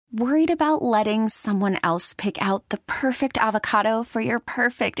Worried about letting someone else pick out the perfect avocado for your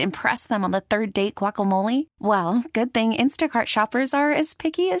perfect impress them on the third date guacamole? Well, good thing Instacart shoppers are as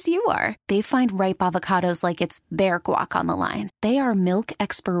picky as you are. They find ripe avocados like it's their guac on the line. They are milk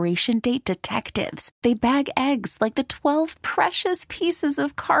expiration date detectives. They bag eggs like the 12 precious pieces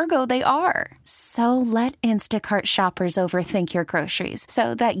of cargo they are. So let Instacart shoppers overthink your groceries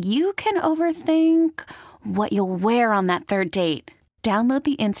so that you can overthink what you'll wear on that third date. Download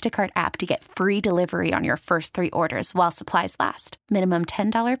the Instacart app to get free delivery on your first 3 orders while supplies last. Minimum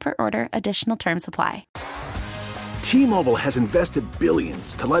 $10 per order. Additional terms apply. T-Mobile has invested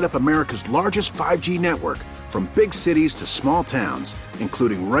billions to light up America's largest 5G network, from big cities to small towns,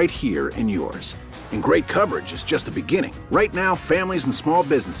 including right here in yours. And great coverage is just the beginning. Right now, families and small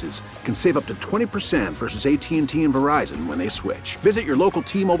businesses can save up to 20% versus AT&T and Verizon when they switch. Visit your local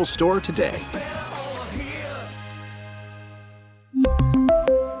T-Mobile store today.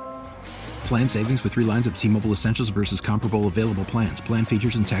 Plan savings with 3 lines of T-Mobile Essentials versus comparable available plans. Plan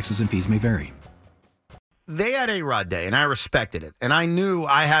features and taxes and fees may vary. They had A-Rod Day, and I respected it. And I knew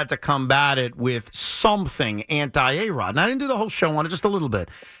I had to combat it with something anti-A-Rod. And I didn't do the whole show on it, just a little bit.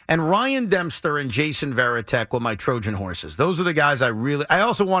 And Ryan Dempster and Jason Veritek were my Trojan horses. Those are the guys I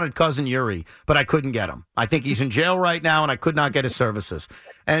also wanted Cousin Yuri, but I couldn't get him. I think he's in jail right now, and I could not get his services.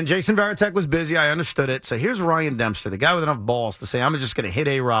 And Jason Veritek was busy. I understood it. So here's Ryan Dempster, the guy with enough balls to say, I'm just going to hit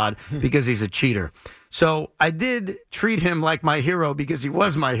A-Rod because he's a cheater. So I did treat him like my hero because he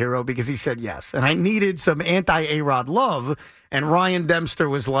was my hero because he said yes. And I needed some anti-A-Rod love, and Ryan Dempster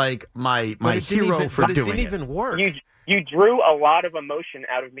was like my hero for doing it. It didn't even work. You drew a lot of emotion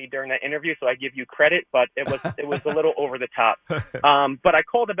out of me during that interview, so I give you credit, but it was a little over the top. But I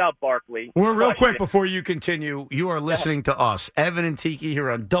called about Barkley. Well, real quick before you continue, you are listening to us, Evan and Tiki, here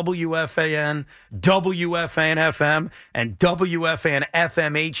on WFAN, WFAN FM, and WFAN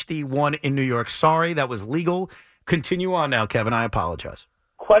FM HD1 in New York. Sorry, that was legal. Continue on now, Kevin. I apologize.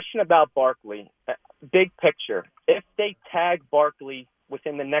 Question about Barkley. Big picture. If they tag Barkley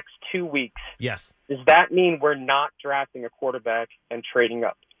within the next 2 weeks, yes, does that mean we're not drafting a quarterback and trading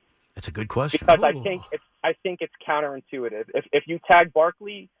up? That's a good question. Because I think it's counterintuitive. If you tag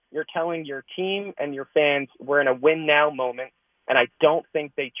Barkley, you're telling your team and your fans we're in a win now moment, and I don't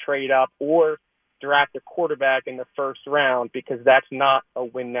think they trade up or draft a quarterback in the first round because that's not a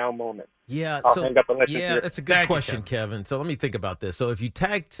win now moment. Yeah, that's a good question, Kevin. So let me think about this. So if you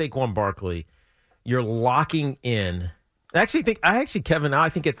tag Saquon Barkley, you're locking in. I think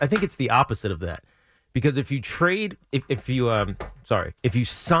it's the opposite of that, because if you trade, if you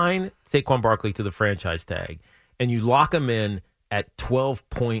sign Saquon Barkley to the franchise tag and you lock him in at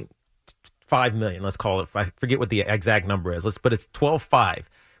 $12.5 million, let's call it. I forget what the exact number is. But it's 12.5,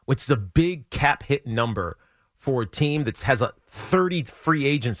 which is a big cap hit number for a team that has 30 free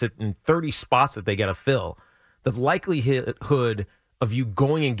agents and 30 spots that they got to fill. The likelihood of you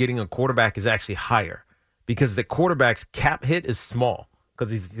going and getting a quarterback is actually higher, because the quarterback's cap hit is small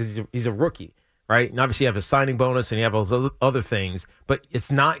because he's a rookie, right? And obviously you have a signing bonus and you have all those other things, but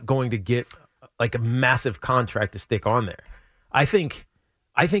it's not going to get like a massive contract to stick on there. I think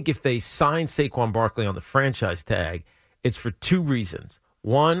if they sign Saquon Barkley on the franchise tag, it's for 2 reasons.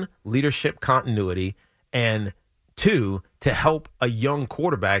 1, leadership continuity, and 2, to help a young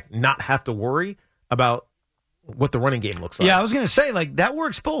quarterback not have to worry about what the running game looks like. Yeah, I was going to say, that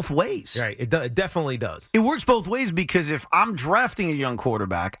works both ways. Right, it definitely does. It works both ways, because if I'm drafting a young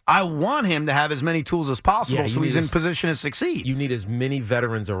quarterback, I want him to have as many tools as possible so he's in position to succeed. You need as many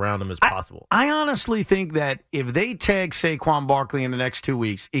veterans around him as possible. I honestly think that if they tag Saquon Barkley in the next 2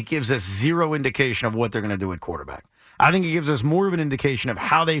 weeks, it gives us zero indication of what they're going to do at quarterback. I think it gives us more of an indication of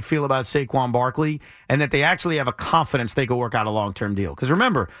how they feel about Saquon Barkley and that they actually have a confidence they could work out a long-term deal. Because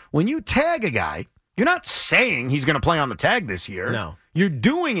remember, when you tag a guy, you're not saying he's going to play on the tag this year. No. You're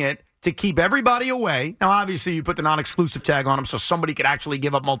doing it to keep everybody away. Now, obviously, you put the non-exclusive tag on him so somebody could actually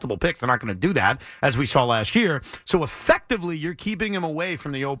give up multiple picks. They're not going to do that, as we saw last year. So effectively, you're keeping him away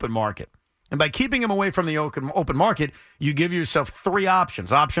from the open market. And by keeping him away from the open market, you give yourself 3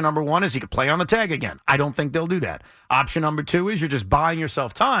 options. Option number 1 is he could play on the tag again. I don't think they'll do that. Option number 2 is you're just buying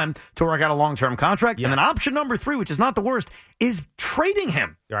yourself time to work out a long-term contract. Yes. And then option number 3, which is not the worst, is trading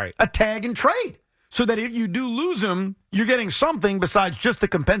him. Right. A tag and trade. So that if you do lose him, you're getting something besides just the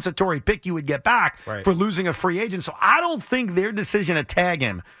compensatory pick you would get back for losing a free agent. So I don't think their decision to tag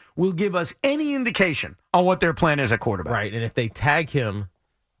him will give us any indication on what their plan is at quarterback. Right, and if they tag him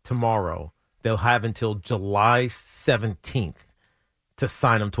tomorrow, they'll have until July 17th to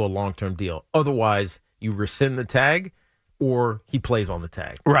sign him to a long-term deal. Otherwise, you rescind the tag or he plays on the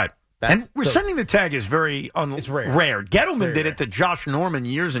tag. Right. And rescinding the tag is very it's rare. Gettleman Very did rare. it to Josh Norman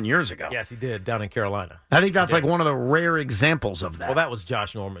years and years ago. Yes, he did down in Carolina. I think that's like one of the rare examples of that. Well, that was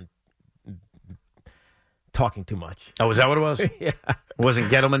Josh Norman talking too much. Oh, is that what it was? Yeah. Wasn't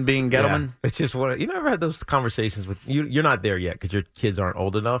Gettleman being Gettleman? Yeah. It's just you never had those conversations with you. You're not there yet because your kids aren't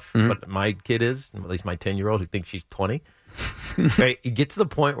old enough. Mm-hmm. But my kid is, at least my 10-year-old who thinks she's 20. Right? You get to the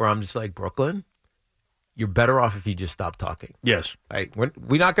point where I'm just like, Brooklyn, you're better off if you just stop talking. Yes. Right? We're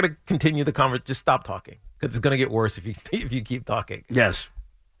not going to continue the conversation. Just stop talking because it's going to get worse if you keep talking. Yes.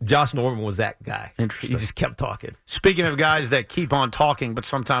 Josh Norman was that guy. Interesting. He just kept talking. Speaking of guys that keep on talking, but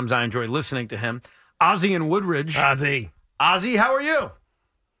sometimes I enjoy listening to him, Ozzie and Woodridge. Ozzie, how are you?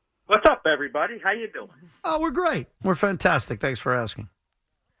 What's up, everybody? How you doing? Oh, we're great. We're fantastic. Thanks for asking.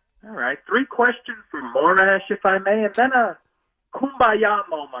 All right. 3 questions for Morash, if I may, and then a kumbaya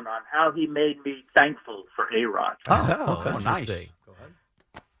moment on how he made me thankful for A-Rod. Oh, okay. Nice. Nice. Go ahead.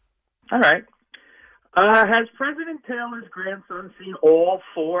 All right. Has President Taylor's grandson seen all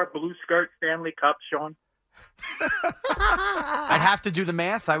 4 Blue Skirt Stanley Cups, Sean? I'd have to do the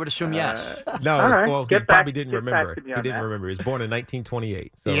math. I would assume yes. No, All right. well, he Get probably back- didn't get remember. back to me He on didn't that. remember. He was born in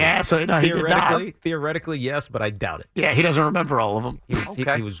 1928. So Yeah, so no, he did not. theoretically, yes, but I doubt it. Yeah, he doesn't remember all of them.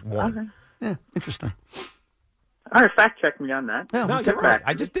 He was one. Okay. Yeah, interesting. All right, fact check me on that. Yeah, No, we'll you're take right. it.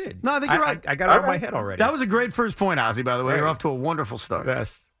 I just did. No, I think you're right. I got it out of my head already. That was a great first point, Ozzie, by the way. You're off to a wonderful start.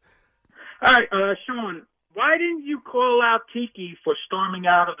 Yes. All right, Sean, why didn't you call out Tiki for storming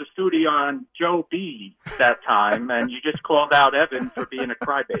out of the studio on Joe B that time, and you just called out Evan for being a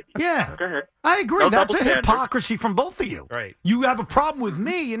crybaby? Yeah. Go ahead. I agree. No That's a double standard. hypocrisy from both of you. Right. You have a problem with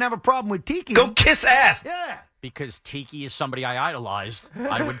me. You have a problem with Tiki. Go kiss ass. Yeah. Because Tiki is somebody I idolized.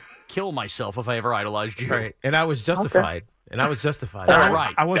 I would kill myself if I ever idolized you. Right. And I was justified. And I was justified. That's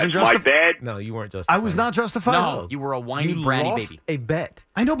right. I wasn't That's my justified. bad. No, you weren't justified. I was not justified. No, you were a whiny, You bratty lost baby. a bet.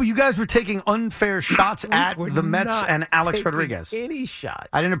 I know, but you guys were taking unfair shots at We're the Mets not and Alex taking Rodriguez. Any shot.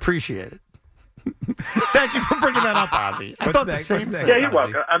 I didn't appreciate it. Thank you for bringing that up, Ozzie. I What's thought next? the What's same next? thing. Yeah, you're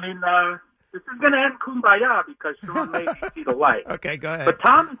welcome. I mean, this is going to end kumbaya because Sean made me see the light. Okay, go ahead. But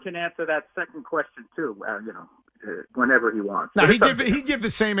Tommy can answer that second question, too, whenever he wants. No, But he'd it's give the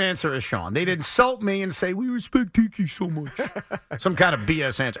same answer as Sean. They'd insult me and say, we respect Tiki so much. Some kind of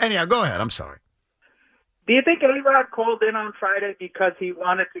BS answer. Anyhow, go ahead. I'm sorry. Do you think A-Rod called in on Friday because he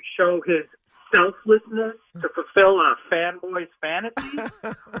wanted to show his selflessness to fulfill a fanboy's fantasy?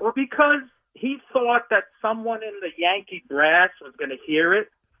 Or because he thought that someone in the Yankee brass was going to hear it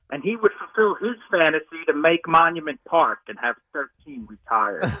and he would fulfill his fantasy to make Monument Park and have 13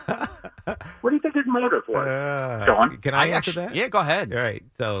 retired? What do you think his motive was, Sean? Can I answer that? Yeah, go ahead. All right.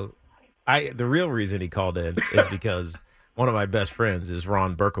 So, the real reason he called in is because one of my best friends is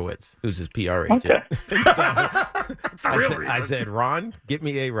Ron Berkowitz, who's his PR agent. Okay. I said, Ron, get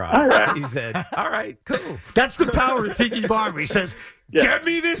me A-Rod. All right. He said, all right, cool. That's the power of Tiki Barber. He says, get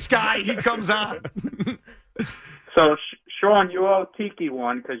me this guy. He comes on. So, Sean, you owe Tiki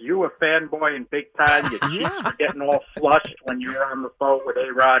one because you were fanboy in big time. Your cheeks were getting all flushed when you were on the phone with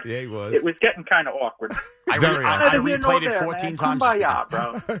A-Rod. Yeah, he was. It was getting kind of awkward. I Neither here nor replayed it there, 14 man. times. Kumbaya,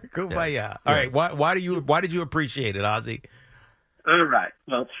 bro. Kumbaya. All right. Why did you appreciate it, Ozzie? All right.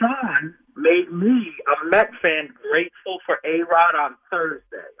 Well, Sean made me, a Met fan, grateful for A-Rod on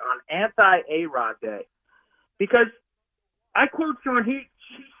Thursday, on anti-A-Rod day. Because I quote Sean, he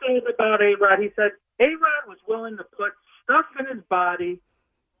said about A-Rod, he said, A-Rod was willing to put stuff in his body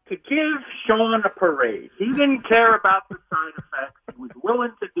to give Sean a parade. He didn't care about the side effects. He was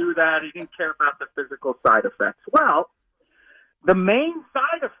willing to do that. He didn't care about the physical side effects. Well, the main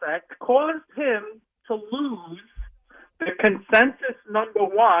side effect caused him to lose the consensus number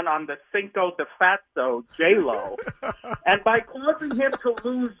 1 on the Cinco de Fatso, J-Lo. And by causing him to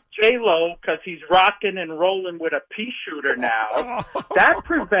lose J-Lo because he's rocking and rolling with a pea shooter now, that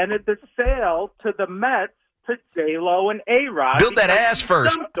prevented the sale to the Mets to J-Lo and A-Rod. Build that ass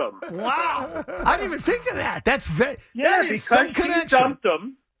first. Dumped him. Wow. I didn't even think of that. That's Yeah, that is because some he connection. dumped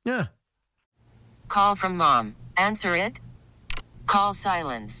him. Yeah. Call from mom. Answer it. Call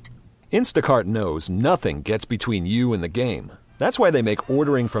silenced. Instacart knows nothing gets between you and the game. That's why they make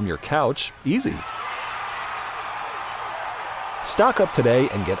ordering from your couch easy. Stock up today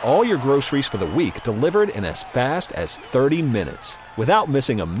and get all your groceries for the week delivered in as fast as 30 minutes without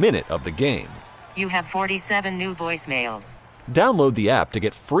missing a minute of the game. You have 47 new voicemails. Download the app to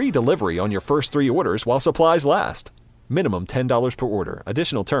get free delivery on your first 3 orders while supplies last. Minimum $10 per order.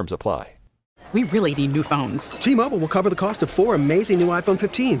 Additional terms apply. We really need new phones. T-Mobile will cover the cost of 4 amazing new iPhone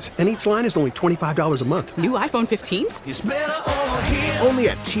 15s, and each line is only $25 a month. New iPhone 15s? It's better over here. Only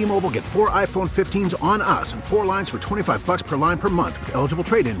at T-Mobile, get 4 iPhone 15s on us and 4 lines for $25 per line per month with eligible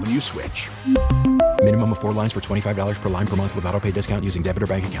trade-in when you switch. Minimum of 4 lines for $25 per line per month with autopay discount using debit or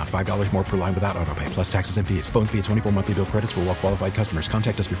bank account. $5 more per line without autopay, plus taxes and fees. Phone fee at 24 monthly bill credits for well-qualified customers.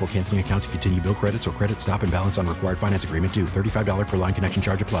 Contact us before canceling account to continue bill credits or credit stop and balance on required finance agreement due. $35 per line connection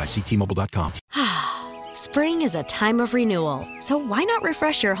charge applies. See T-Mobile.com. Spring is a time of renewal, so why not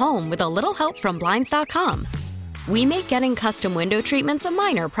refresh your home with a little help from Blinds.com? We make getting custom window treatments a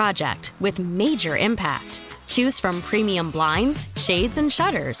minor project with major impact. Choose from premium blinds, shades, and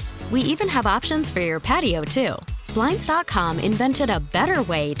shutters. We even have options for your patio, too. Blinds.com invented a better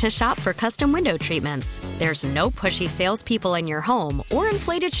way to shop for custom window treatments. There's no pushy salespeople in your home or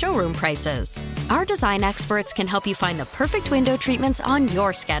inflated showroom prices. Our design experts can help you find the perfect window treatments on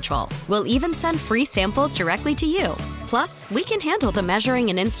your schedule. We'll even send free samples directly to you. Plus, we can handle the measuring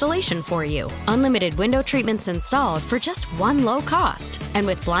and installation for you. Unlimited window treatments installed for just one low cost. And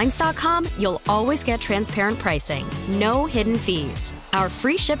with Blinds.com, you'll always get transparent pricing. No hidden fees. Our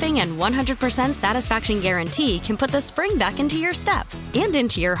free shipping and 100% satisfaction guarantee can put the spring back into your step and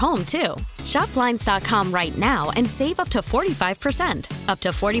into your home, too. Shop Blinds.com right now and save up to 45%. Up to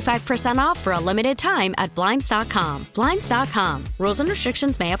 45% off for a limited time at Blinds.com. Blinds.com. Rules and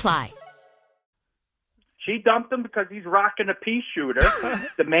restrictions may apply. She dumped him because he's rocking a pea shooter,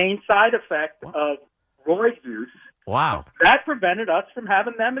 the main side effect of Roy Juice. Wow. That prevented us from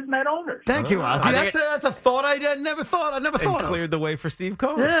having them as Met owners. Thank you, Ozzy. That's a thought I never thought of. Cleared the way for Steve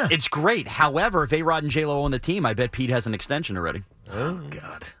Cohen. Yeah. It's great. However, if A-Rod and J-Lo own the team, I bet Pete has an extension already. Oh,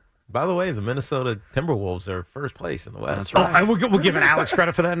 God. By the way, the Minnesota Timberwolves are first place in the West. That's right. Oh, we're giving Alex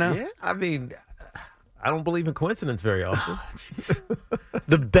credit for that now? Yeah, I mean, I don't believe in coincidence very often.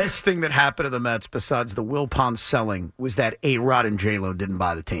 The best thing that happened to the Mets, besides the Wilpon selling, was that A-Rod and J-Lo didn't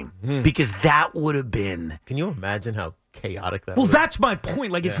buy the team. Because that would have been... Can you imagine how chaotic that Well, was? that's my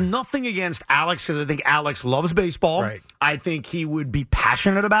point. Like, it's nothing against Alex, because I think Alex loves baseball. Right. I think he would be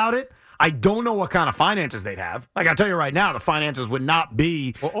passionate about it. I don't know what kind of finances they'd have. Like, I'll tell you right now, the finances would not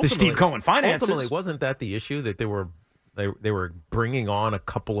be the Steve Cohen finances. Ultimately, wasn't that the issue, that they were bringing on a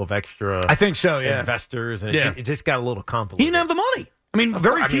couple of extra I think so, yeah. investors, and it just got a little complicated. He didn't have the money. I mean,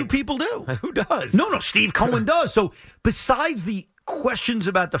 very few people do. Who does? No, Steve Cohen does. So besides the questions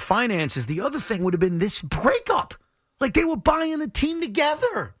about the finances, the other thing would have been this breakup. Like, they were buying the team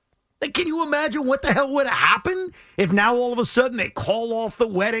together. Like, can you imagine what the hell would have happened if now all of a sudden they call off the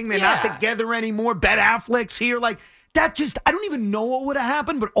wedding, they're not together anymore, Ben Affleck's here? Like, that just, I don't even know what would have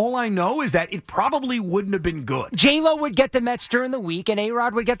happened, but all I know is that it probably wouldn't have been good. J-Lo would get the Mets during the week, and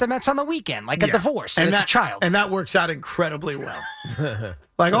A-Rod would get the Mets on the weekend, like a divorce, and it's a child. And that works out incredibly well.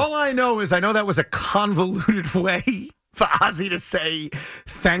 Like, all I know is that was a convoluted way for Ozzy to say,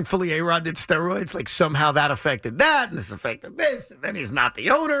 thankfully A-Rod did steroids. Like, somehow that affected that, and this affected this, and then he's not the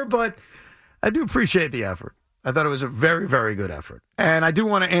owner, but I do appreciate the effort. I thought it was a very, very good effort. And I do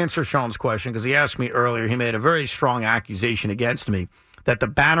want to answer Sean's question, because he asked me earlier, he made a very strong accusation against me that the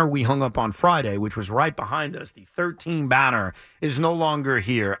banner we hung up on Friday, which was right behind us, the 13 banner, is no longer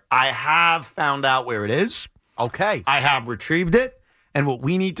here. I have found out where it is. Okay. I have retrieved it. And what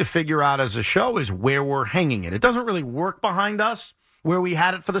we need to figure out as a show is where we're hanging it. It doesn't really work behind us where we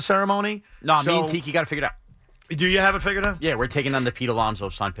had it for the ceremony. No, me and Tiki got to figure it out. Do you have it figured out? Yeah, we're taking on the Pete Alonso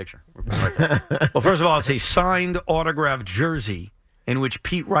signed picture. Well, first of all, it's a signed autographed jersey in which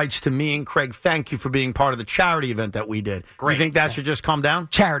Pete writes to me and Craig, thank you for being part of the charity event that we did. Great. You think that should just come down?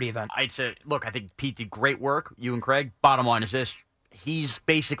 Charity event. Look, I think Pete did great work, you and Craig. Bottom line is this. He's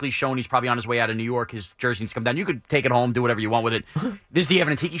basically shown he's probably on his way out of New York. His jersey needs to come down. You could take it home, do whatever you want with it. This is the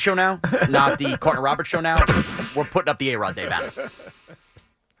Evan and Tiki show now, not the Courtney Roberts show now. We're putting up the A-Rod Day banner.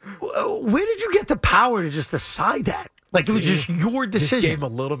 Where did you get the power to just decide that? Like, it was just your decision. Just gave him a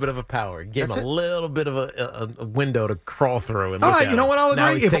little bit of a power. Gave him a little bit of a window to crawl through. And all look right, at you know him. what? I'll Now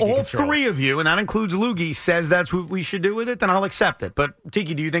agree. he's If taking all control. three of you, and that includes Loogie, says that's what we should do with it, then I'll accept it. But,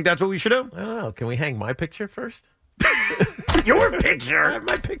 Tiki, do you think that's what we should do? I don't know. Can we hang my picture first? Your picture? I have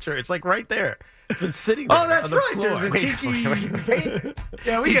my picture. It's like right there. It's been sitting there. Oh, that's on the right. floor. There's a Tiki.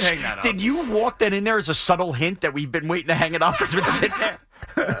 Yeah, we can hang that up. Did you walk that in there as a subtle hint that we've been waiting to hang it up? It's been sitting there.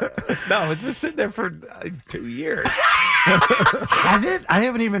 No, it's been sitting there for 2 years. Has it? I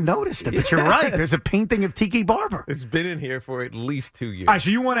haven't even noticed it, but you're right. There's a painting of Tiki Barber. It's been in here for at least 2 years. All right,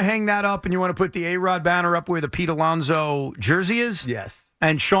 so you want to hang that up and you want to put the A-Rod banner up where the Pete Alonso jersey is? Yes.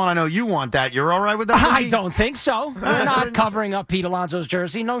 And Sean, I know you want that. You're all right with that? I don't think so. We're not covering up Pete Alonso's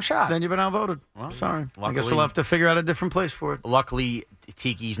jersey. No shot. Then you've been outvoted. Well, sorry. Luckily, I guess we'll have to figure out a different place for it. Luckily,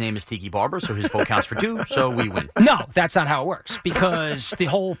 Tiki's name is Tiki Barber, so his vote counts for 2, so we win. No, that's not how it works. Because the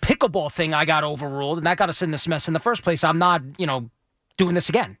whole pickleball thing I got overruled, and that got us in this mess in the first place. I'm not, doing this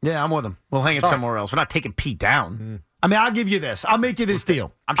again. Yeah, I'm with him. We'll hang it somewhere else. We're not taking Pete down. I mean, I'll give you this. I'll make you this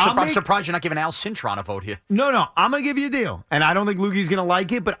deal. I'm surprised you're not giving Al Cintron a vote here. No. I'm going to give you a deal. And I don't think Lukey's going to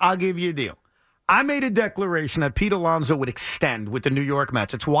like it, but I'll give you a deal. I made a declaration that Pete Alonso would extend with the New York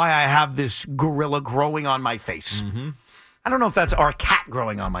Mets. It's why I have this gorilla growing on my face. Mm-hmm. I don't know if that's our cat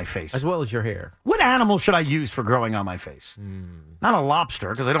growing on my face. As well as your hair. What animal should I use for growing on my face? Not a lobster,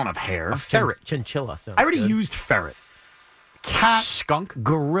 because I don't have hair. A ferret. Chinchilla. I already used ferret. Cat. Skunk.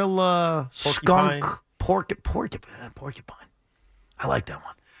 Gorilla. Porcupine. Skunk. Porcupine. I like that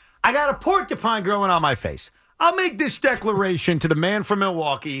one. I got a porcupine growing on my face. I'll make this declaration to the man from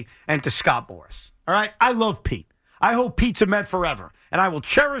Milwaukee and to Scott Boras. All right? I love Pete. I hope Pete's a Met forever. And I will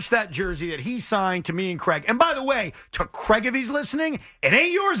cherish that jersey that he signed to me and Craig. And by the way, to Craig, if he's listening, it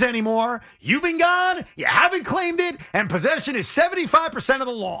ain't yours anymore. You've been gone. You haven't claimed it. And possession is 75% of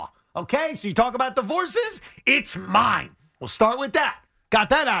the law. Okay? So you talk about divorces? It's mine. We'll start with that.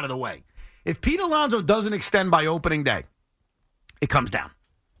 Got that out of the way. If Pete Alonso doesn't extend by opening day, it comes down.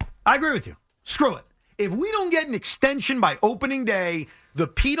 I agree with you. Screw it. If we don't get an extension by opening day, the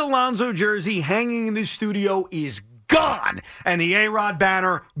Pete Alonso jersey hanging in the studio is gone. And the A-Rod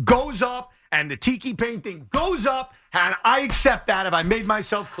banner goes up and the tiki painting goes up. And I accept that if I made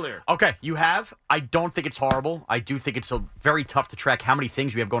myself clear. Okay, you have. I don't think it's horrible. I do think it's very tough to track how many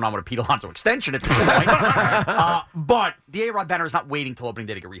things we have going on with a Pete Alonso extension at this point. But the A-Rod banner is not waiting till opening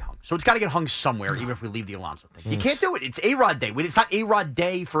day to get rehung. So it's got to get hung somewhere, even if we leave the Alonso thing. You can't do it. It's A-Rod day. It's not A-Rod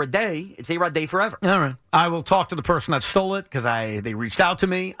day for a day. It's A-Rod day forever. All right. I will talk to the person that stole it because they reached out to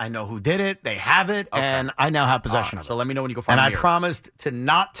me. I know who did it. They have it. Okay. And I now have possession of it. So let me know when you go find it. And I promised to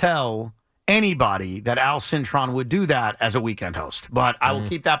not tell anybody that Al Cintron would do that as a weekend host. But I will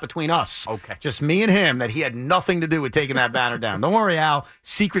keep that between us. Okay. Just me and him, that he had nothing to do with taking that banner down. Don't worry, Al.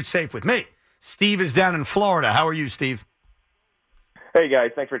 Secret safe with me. Steve is down in Florida. How are you, Steve? Hey,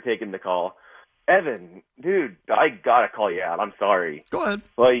 guys. Thanks for taking the call. Evan, dude, I got to call you out. I'm sorry. Go ahead.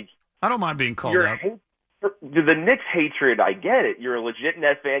 I don't mind being called out. The Knicks hatred, I get it. You're a legit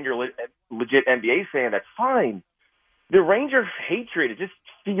Net fan. You're a legit NBA fan. That's fine. The Ranger hatred,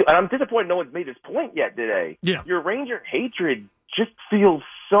 and I'm disappointed no one's made this point yet today. Yeah. Your Ranger hatred just feels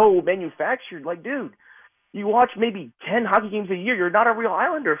so manufactured. Like, dude, you watch maybe 10 hockey games a year. You're not a real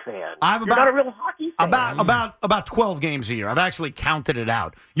Islander fan. You're not a real hockey fan. About 12 games a year. I've actually counted it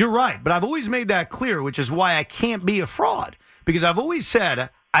out. You're right, but I've always made that clear, which is why I can't be a fraud. Because I've always said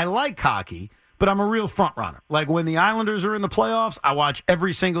I like hockey, but I'm a real front runner. Like when the Islanders are in the playoffs, I watch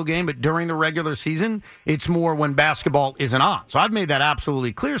every single game, but during the regular season, it's more when basketball isn't on. So I've made that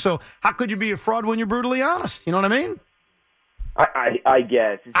absolutely clear. So how could you be a fraud when you're brutally honest? You know what I mean? I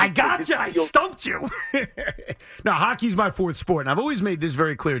guess. I got you. I stumped you. Now, hockey's my fourth sport, and I've always made this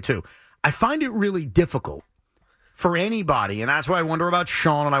very clear, too. I find it really difficult for anybody, and that's why I wonder about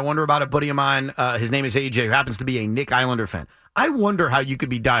Sean, and I wonder about a buddy of mine. His name is AJ, who happens to be a Nick Islander fan. I wonder how you could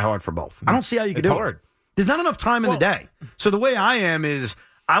be diehard for both. I don't see how you could do it. There's not enough time in the day. So the way I am is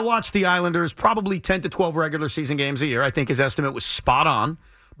I watch the Islanders probably 10 to 12 regular season games a year. I think his estimate was spot on.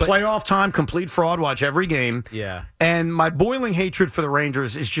 Playoff time, complete fraud, watch every game. Yeah. And my boiling hatred for the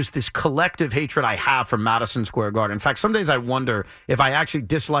Rangers is just this collective hatred I have for Madison Square Garden. In fact, some days I wonder if I actually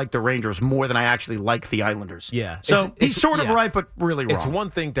dislike the Rangers more than I actually like the Islanders. Yeah. So he's sort of right, but really wrong. It's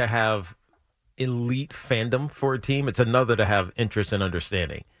one thing to have elite fandom for a team. It's another to have interest and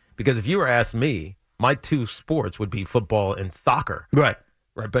understanding. Because if you were asked me, my two sports would be football and soccer. Right.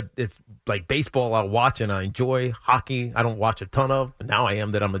 But it's like baseball I watch and I enjoy. Hockey I don't watch a ton of. But now I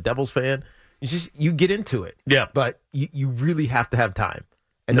am that I'm a Devils fan. It's just you get into it. Yeah. But you really have to have time.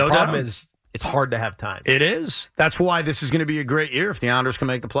 And No the problem doubt. is it's hard to have time. It is. That's why this is going to be a great year if the Islanders can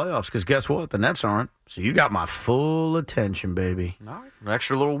make the playoffs. Because guess what? The Nets aren't. So you got my full attention, baby. All right. An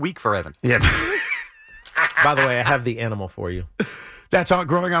extra little week for Evan. Yeah. By the way, I have the animal for you. That's all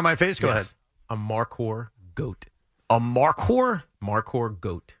growing on my face? Go ahead. A Markhor goat. A Markhor? Markhor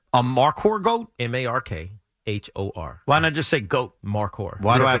goat. A Markhor goat? Markhor. Why not just say goat? Markhor.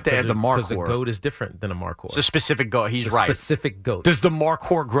 Why do I have to add the Markhor? Because a goat is different than a Markhor. It's a specific goat. He's right. Specific goat. Does the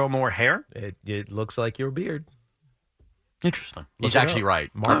Markhor grow more hair? It looks like your beard. Interesting. He's actually right.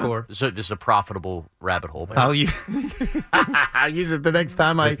 Markhor. This is a profitable rabbit hole. I'll use it the next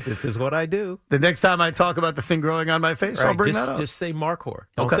time This is what I do. The next time I talk about the thing growing on my face, Right, I'll bring that up. Just say Markhor.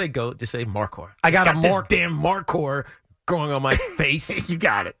 Don't say goat. Just say Markhor. I got a this damn Markhor growing on my face. You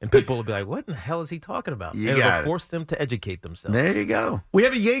got it. And people will be like, what in the hell is he talking about? You and got it'll it. force them to educate themselves. There you go. We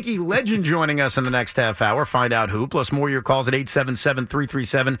have a Yankee legend joining us in the next half hour. Find out who. Plus more of your calls at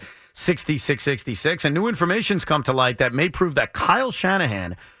 877-337-6666. And new information's come to light that may prove that Kyle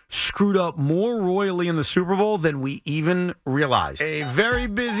Shanahan screwed up more royally in the Super Bowl than we even realized. A very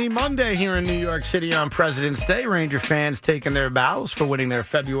busy Monday here in New York City on President's Day. Ranger fans taking their bows for winning their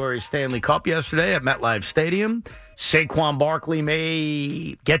February Stanley Cup yesterday at MetLife Stadium. Saquon Barkley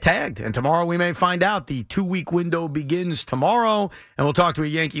may get tagged, and tomorrow we may find out. The 2-week window begins tomorrow, and we'll talk to a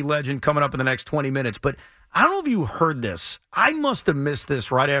Yankee legend coming up in the next 20 minutes. But I don't know if you heard this. I must have missed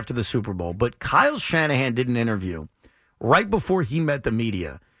this right after the Super Bowl, but Kyle Shanahan did an interview right before he met the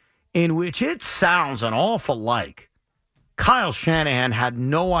media in which it sounds an awful like Kyle Shanahan had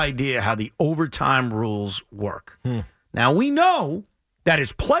no idea how the overtime rules work. Now, we know that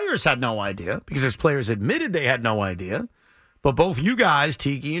his players had no idea because his players admitted they had no idea. But both you guys,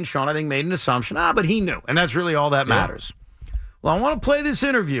 Tiki and Sean, I think made an assumption. But he knew, and that's really all that matters. Well, I want to play this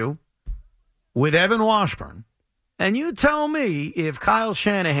interview with Evan Washburn, and you tell me if Kyle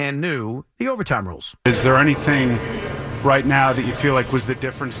Shanahan knew the overtime rules. Is there anything right now that you feel like was the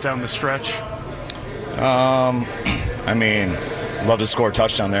difference down the stretch? I mean, love to score a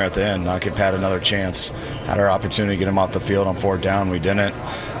touchdown there at the end, not give Pat another chance. Had our opportunity to get him off the field on 4th down. We didn't.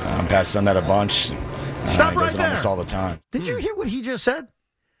 Pat's done that a bunch. Stop he right does it there. almost all the time. Did you hear what he just said?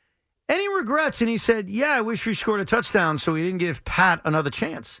 Any regrets? And he said, yeah, I wish we scored a touchdown so we didn't give Pat another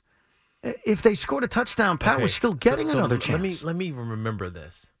chance. If they scored a touchdown, Pat was still getting another chance. Let me remember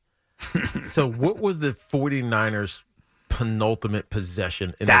this. So what was the 49ers' penultimate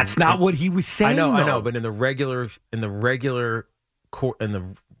possession? That's not what he was saying. I know, but in the regular,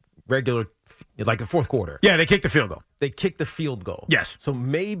 like the fourth quarter. Yeah, they kicked the field goal. They kicked the field goal. Yes. So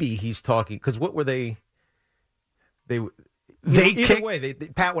maybe he's talking because what were they? Either way,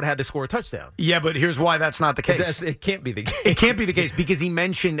 Pat would have had to score a touchdown. Yeah, but here's why that's not the case. It can't be the case. It can't be the case because he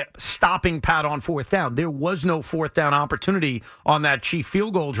mentioned stopping Pat on 4th down. There was no 4th down opportunity on that chief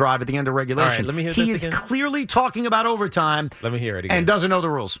field goal drive at the end of regulation. All right, let me hear he this is again. Clearly talking about overtime. Let me hear it again. And doesn't know the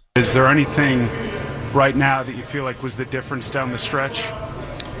rules. Is there anything right now that you feel like was the difference down the stretch?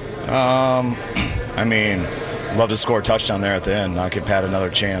 I mean, love to score a touchdown there at the end, not give Pat another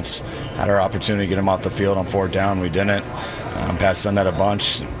chance. Had our opportunity to get him off the field on 4th down. We didn't. Pat's done that a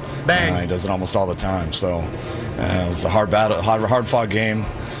bunch. Bang. He does it almost all the time. So it was a hard battle, hard-fought game.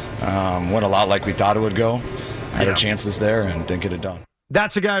 Went a lot like we thought it would go. Had our chances there and didn't get it done.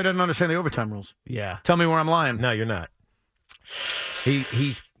 That's a guy who doesn't understand the overtime rules. Yeah. Tell me where I'm lying. No, you're not.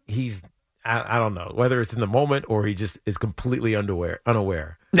 He's I don't know whether it's in the moment or he just is completely unaware.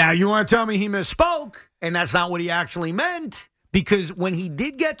 Now, you want to tell me he misspoke, and that's not what he actually meant, because when he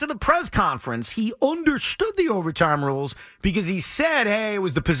did get to the press conference, he understood the overtime rules because he said, hey, it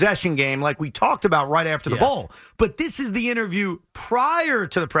was the possession game like we talked about right after the ball. But this is the interview prior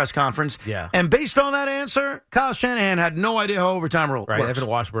to the press conference. Yeah. And based on that answer, Kyle Shanahan had no idea how overtime rule works. Evan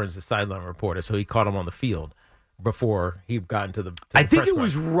Washburn's the sideline reporter, so he caught him on the field before he got into the I think press it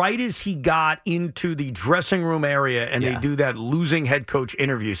was right as he got into the dressing room area and they do that losing head coach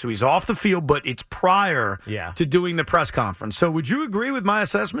interview. So he's off the field, but it's prior to doing the press conference. So would you agree with my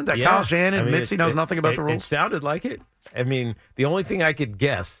assessment that Kyle Shanahan admits he knows nothing about the rules? It sounded like it. I mean, the only thing I could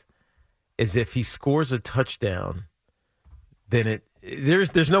guess is if he scores a touchdown, then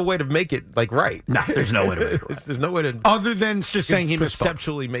there's no way to make it right. No, there's no way to make it right. There's no way to other than just saying he misspoke.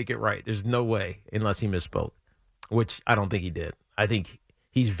 Conceptually make it right. There's no way unless he misspoke. Which I don't think he did. I think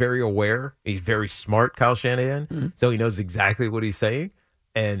he's very aware. He's very smart, Kyle Shanahan. So he knows exactly what he's saying.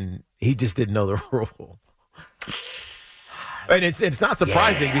 And he just didn't know the rule. And it's not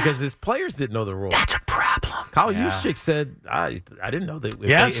surprising because his players didn't know the rule. That's a problem. Kyle Juszczyk said, I didn't know that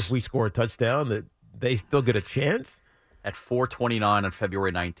if we score a touchdown that they still get a chance. At 4:29 on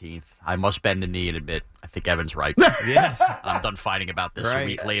February 19th, I must bend the knee and admit, I think Evan's right. Yes. I'm done fighting about this a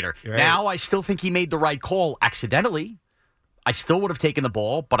week later. Right. Now, I still think he made the right call accidentally. I still would have taken the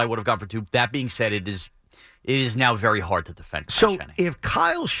ball, but I would have gone for 2. That being said, it is now very hard to defend Kyle Shanahan. If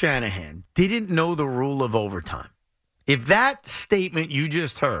Kyle Shanahan didn't know the rule of overtime, if that statement you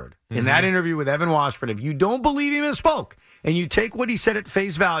just heard in that interview with Evan Washburn, if you don't believe he misspoke, and you take what he said at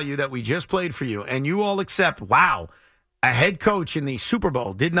face value that we just played for you, and you all accept, wow, a head coach in the Super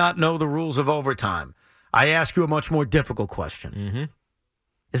Bowl did not know the rules of overtime, I ask you a much more difficult question.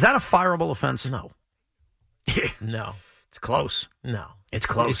 Is that a fireable offense? No. No. It's close. No. It's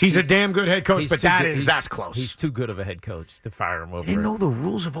close. He's a damn good head coach, but that's close. He's too good of a head coach to fire him over. They know the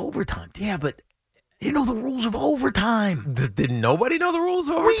rules of overtime. Yeah, but He didn't know the rules of overtime. Did nobody know the rules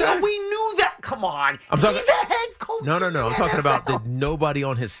of overtime? We knew that. Come on. He's a head coach. No. I'm talking about, did nobody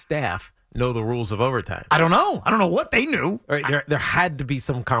on his staff know the rules of overtime? I don't know. I don't know what they knew. All right, there had to be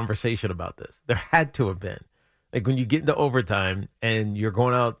some conversation about this. There had to have been. Like when you get into overtime and you're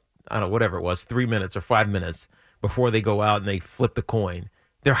going out, I don't know, whatever it was, 3 minutes or 5 minutes before they go out and they flip the coin,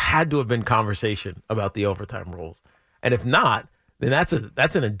 there had to have been conversation about the overtime rules. And if not, then that's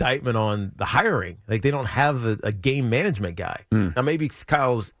an indictment on the hiring. Like they don't have a game management guy. Now maybe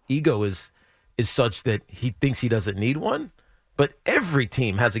Kyle's ego is such that he thinks he doesn't need one, but every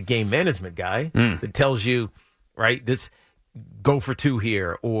team has a game management guy that tells you, right, this go for two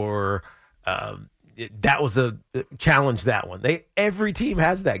here, or that was a challenge, that one. Every team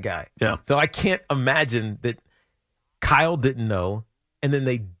has that guy. Yeah. So I can't imagine that Kyle didn't know, and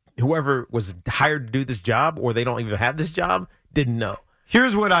then whoever was hired to do this job, or they don't even have this job, didn't know.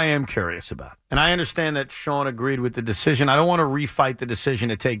 Here's what I am curious about. And I understand that Sean agreed with the decision. I don't want to refight the decision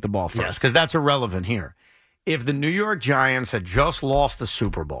to take the ball first, because that's irrelevant here. If the New York Giants had just lost the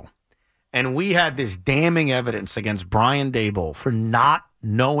Super Bowl and we had this damning evidence against Brian Daboll for not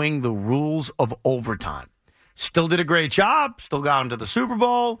knowing the rules of overtime, still did a great job, still got into the Super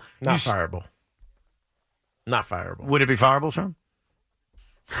Bowl. Not fireable. Not fireable. Would it be fireable, Sean?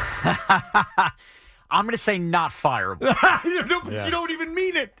 I'm going to say not fireable. You don't even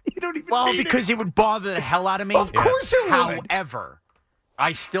mean it. You don't even mean it. Because it would bother the hell out of me. Of course it would. However,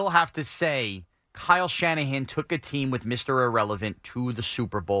 I still have to say Kyle Shanahan took a team with Mr. Irrelevant to the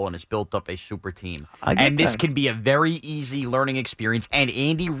Super Bowl and has built up a super team. And this can be a very easy learning experience. And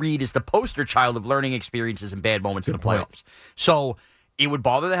Andy Reid is the poster child of learning experiences and bad moments in the playoffs. So it would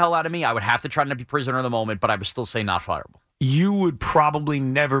bother the hell out of me. I would have to try not to be prisoner of the moment, but I would still say not fireable. You would probably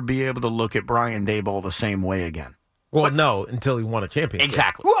never be able to look at Brian Daboll the same way again. Well, no, until he won a championship.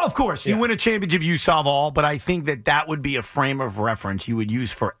 Exactly. Well, of course, you win a championship, you solve all, but I think that would be a frame of reference you would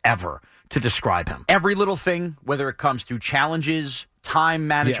use forever to describe him. Every little thing, whether it comes to challenges, time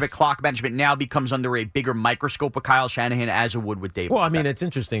management, clock management, now becomes under a bigger microscope with Kyle Shanahan as it would with Daboll. Well, I mean, it's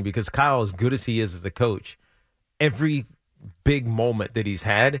interesting because Kyle, as good as he is as a coach, every big moment that he's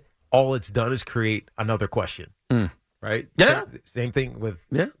had, all it's done is create another question. Right? Yeah. Same thing with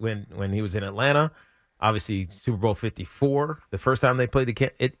when he was in Atlanta. Obviously, Super Bowl 54, the first time they played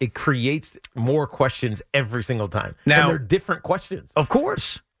it creates more questions every single time. Now, and they're different questions. Of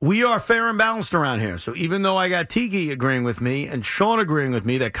course. We are fair and balanced around here. So even though I got Tiki agreeing with me and Sean agreeing with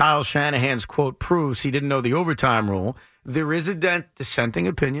me that Kyle Shanahan's quote proves he didn't know the overtime rule, there is a dissenting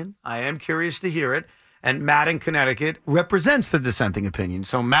opinion. I am curious to hear it. And Matt in Connecticut represents the dissenting opinion.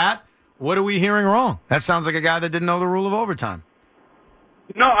 So, Matt, what are we hearing wrong? That sounds like a guy that didn't know the rule of overtime.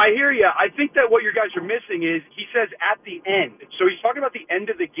 No, I hear you. I think that what your guys are missing is he says at the end. So he's talking about the end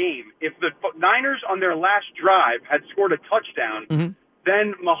of the game. If the Niners on their last drive had scored a touchdown,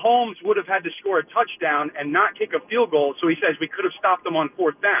 then Mahomes would have had to score a touchdown and not kick a field goal. So he says we could have stopped them on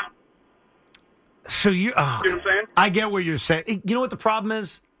fourth down. So you know what I'm saying? I get what you're saying. You know what the problem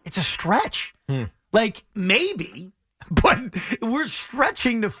is? It's a stretch. Like, maybe, but we're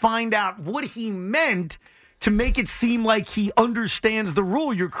stretching to find out what he meant to make it seem like he understands the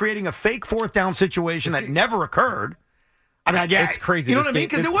rule. You're creating a fake fourth down situation that never occurred. I mean, it's crazy. You know what I mean?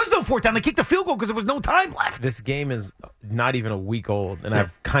 Because there was no fourth down. They kicked the field goal because there was no time left. This game is not even a week old, and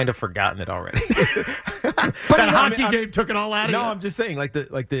I've kind of forgotten it already. But that hockey game took it all out of you. No, I'm just saying, like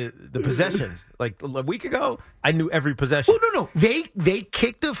the possessions. Like a week ago, I knew every possession. Well, no. They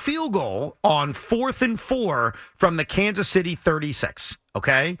kicked a field goal on 4th and 4 from the Kansas City 36.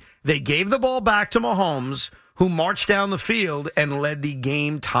 Okay, they gave the ball back to Mahomes, who marched down the field and led the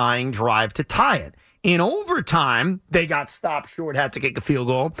game-tying drive to tie it. In overtime, they got stopped short, had to kick a field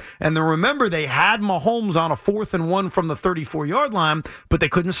goal. And then remember, they had Mahomes on a 4th and 1 from the 34-yard line, but they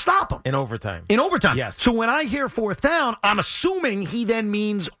couldn't stop him. In overtime. Yes. So when I hear fourth down, I'm assuming he then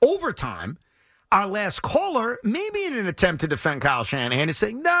means overtime. Our last caller, maybe in an attempt to defend Kyle Shanahan, is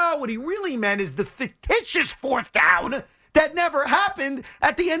saying, no, what he really meant is the fictitious fourth down that never happened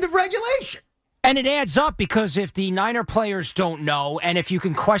at the end of regulation. And it adds up because if the Niner players don't know, and if you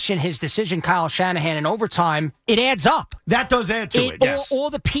can question his decision, Kyle Shanahan, in overtime, it adds up. That does add to it, yes. All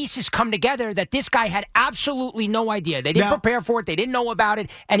the pieces come together that this guy had absolutely no idea. They didn't prepare for it. They didn't know about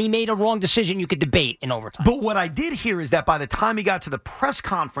it. And he made a wrong decision you could debate in overtime. But what I did hear is that by the time he got to the press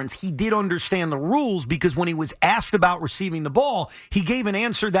conference, he did understand the rules because when he was asked about receiving the ball, he gave an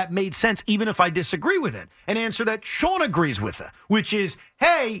answer that made sense even if I disagree with it. An answer that Sean agrees with it, which is,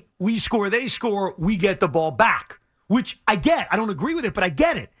 hey, we score, they score, we get the ball back, which I get. I don't agree with it, but I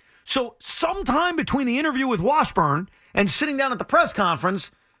get it. So sometime between the interview with Washburn and sitting down at the press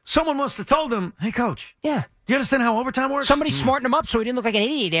conference, Someone must have told him, hey, coach. Yeah. Do you understand how overtime works? Somebody smartened him up so he didn't look like an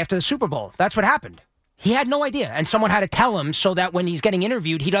idiot after the Super Bowl. That's what happened. He had no idea, and someone had to tell him so that when he's getting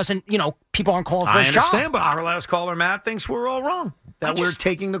interviewed, he doesn't, people aren't calling for his job. I understand, but our last caller, Matt, thinks we're all wrong. That we're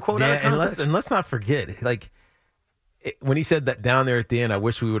taking the quote out of context. And let's not forget, when he said that down there at the end, I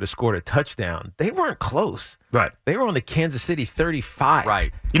wish we would have scored a touchdown. They weren't close. Right. They were on the Kansas City 35.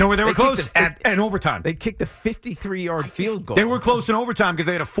 Right. You know where they were close? In overtime. They kicked a 53-yard field goal. They were close in overtime because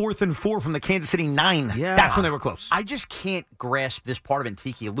they had a 4th and 4 from the Kansas City 9. Yeah. That's when they were close. I just can't grasp this part of it, and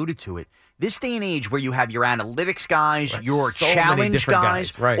Tiki alluded to it. This day and age where you have your analytics guys, your So many challenge different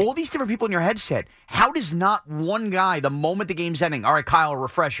guys, right. all these different people in your headset, how does not one guy, the moment the game's ending, all right, Kyle, a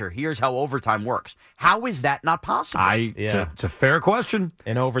refresher, here's how overtime works. How is that not possible? It's a fair question.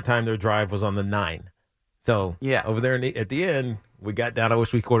 In overtime, their drive was on the 9. So, over there at the end, we got down. I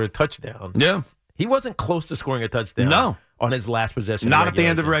wish we scored a touchdown. Yeah. He wasn't close to scoring a touchdown on his last possession. Not at the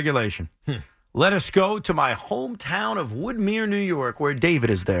end of regulation. Let us go to my hometown of Woodmere, New York, where David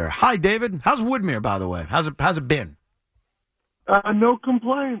is there. Hi, David. How's Woodmere, by the way? How's it been? No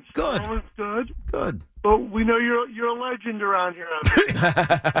complaints. Good. Always good. Good. But we know you're a legend around here.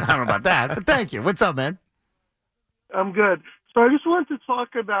 I don't know about that, but thank you. What's up, man? I'm good. So I just wanted to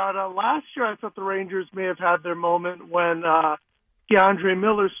talk about last year. I thought the Rangers may have had their moment when DeAndre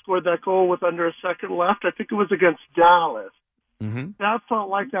Miller scored that goal with under a second left. I think it was against Dallas. Mm-hmm. That felt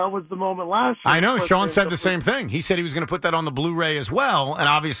like that was the moment last year. I know. Sean said the same thing. He said he was going to put that on the Blu-ray as well, and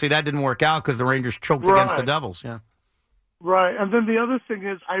obviously that didn't work out because the Rangers choked against the Devils. Yeah. Right. And then the other thing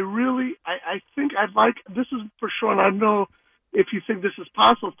is I think I'd like, this is for Sean, I don't know if you think this is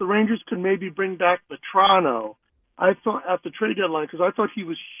possible, if the Rangers could maybe bring back Vetrano. I thought at the trade deadline, because I thought he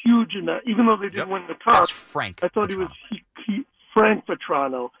was huge in that, even though they didn't win the cup. That's Frank I thought Vetrano. Frank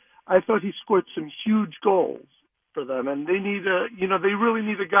Vetrano. I thought he scored some huge goals for them, and they need they really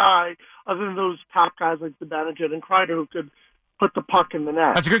need a guy other than those top guys like Zibanejad and Kreider who could put the puck in the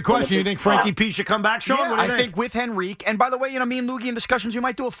net. That's a good question. You think Frankie P should come back, Sean? Yeah, What do you I think with Henrique. And by the way, me and Loogie in discussions, we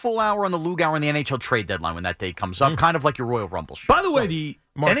might do a full hour on the Loog Hour on the NHL trade deadline when that day comes up, kind of like your Royal Rumble show. By the way, the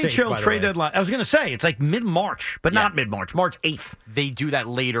March NHL 8th, trade deadline, I was going to say, it's like mid-March, but not mid-March, March 8th. They do that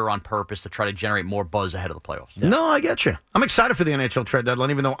later on purpose to try to generate more buzz ahead of the playoffs. Yeah. No, I get you. I'm excited for the NHL trade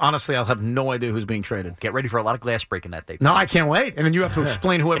deadline, even though, honestly, I'll have no idea who's being traded. Get ready for a lot of glass breaking that day. No, I can't wait. And then you have to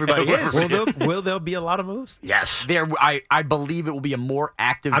explain who everybody is. Will there be a lot of moves? Yes. I believe it will be a more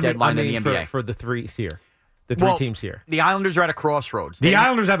active deadline than the NBA. For the threes here. The three teams here. The Islanders are at a crossroads. The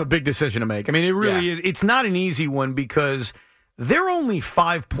Islanders have a big decision to make. I mean, it really is. It's not an easy one because they're only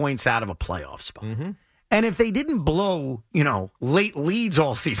 5 points out of a playoff spot. Mm-hmm. And if they didn't blow, late leads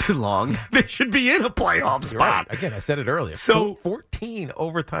all season long, they should be in a playoff spot. Right. Again, I said it earlier. So 14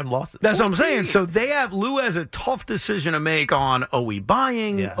 overtime losses. That's 14. What I'm saying. So Lou has a tough decision to make on, are we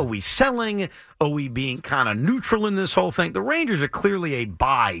buying? Yeah. Are we selling? Are we being kind of neutral in this whole thing? The Rangers are clearly a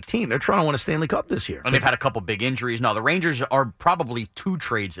buy team. They're trying to win a Stanley Cup this year. And they've had a couple big injuries. No, the Rangers are probably 2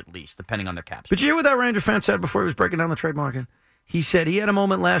 trades at least, depending on their caps. But you hear what that Ranger fan said before he was breaking down the trade market? He said he had a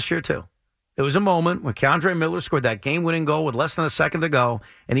moment last year, too. There was a moment when DeAndre Miller scored that game-winning goal with less than a second to go,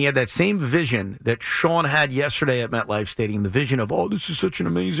 and he had that same vision that Sean had yesterday at MetLife Stadium, the vision of, this is such an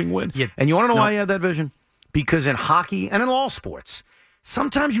amazing win. Yeah. And you want to know why he had that vision? Because in hockey and in all sports,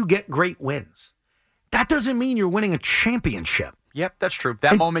 sometimes you get great wins. That doesn't mean you're winning a championship. Yep, that's true.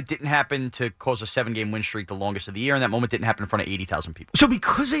 That moment didn't happen to cause a 7-game win streak, the longest of the year, and that moment didn't happen in front of 80,000 people. So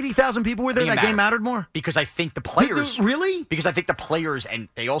because 80,000 people were there, that game mattered more? Because I think the players... Really? Because I think the players, and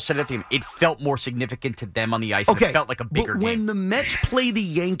they all said it to him, it felt more significant to them on the ice. Okay, and it felt like a bigger game. When the Mets play the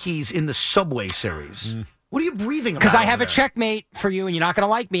Yankees in the Subway Series, what are you breathing about? Because I have a checkmate for you, and you're not going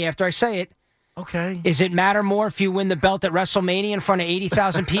to like me after I say it. Okay. Does it matter more if you win the belt at WrestleMania in front of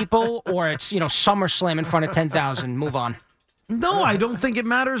 80,000 people or it's, SummerSlam in front of 10,000? Move on. No, I don't think it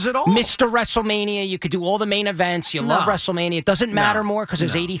matters at all. Mr. WrestleMania, you could do all the main events. You love WrestleMania. It doesn't matter more because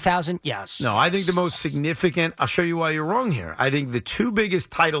there's 80,000? Yes. No, I think the most significant, I'll show you why you're wrong here. I think the 2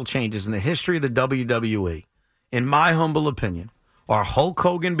 biggest title changes in the history of the WWE, in my humble opinion, are Hulk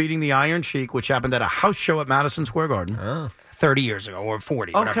Hogan beating the Iron Sheik, which happened at a house show at Madison Square Garden. 30 years ago or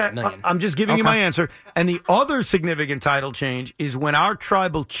 40. Okay, I'm just giving you my answer. And the other significant title change is when our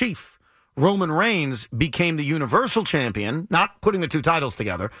tribal chief, Roman Reigns, became the Universal Champion, not putting the 2 titles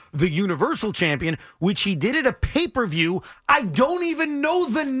together, the Universal Champion, which he did at a pay-per-view I don't even know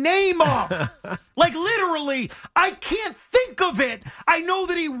the name of. Like, literally, I can't think of it. I know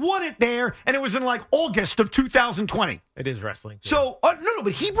that he won it there, and it was in, August of 2020. It is wrestling. So, no,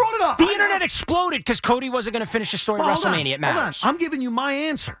 but he brought it up. The internet exploded because Cody wasn't going to finish the story at WrestleMania. It matters. Hold on. I'm giving you my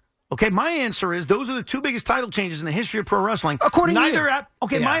answer. Okay, my answer is those are the two biggest title changes in the history of pro wrestling. According to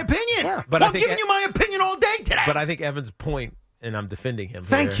you. My opinion. Yeah, but I'm giving you my opinion all day today. But I think Evan's point, and I'm defending him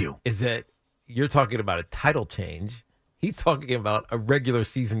Thank here, you. is that you're talking about a title change. He's talking about a regular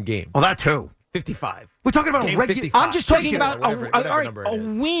season game. Well, that too. 55. We're talking about Game a regular. 55. I'm just talking about whatever a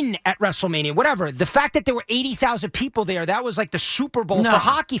win at WrestleMania, whatever. The fact that there were 80,000 people there, that was like the Super Bowl for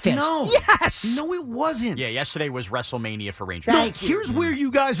hockey fans. No. Yes. No, it wasn't. Yeah, yesterday was WrestleMania for Rangers. No, here's where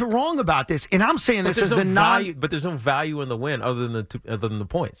you guys are wrong about this, and I'm saying this is But there's no value in the win other than the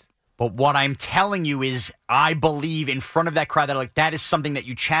points. But what I'm telling you is, I believe in front of that crowd that is something that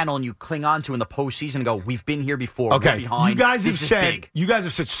you channel and you cling on to in the postseason and go, we've been here before. Okay, we're behind. you guys have This is said big. you guys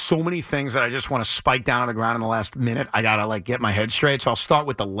have said so many things that I just want to spike down on the ground in the last minute. I gotta get my head straight. So I'll start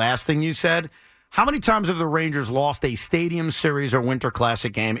with the last thing you said. How many times have the Rangers lost a Stadium Series or Winter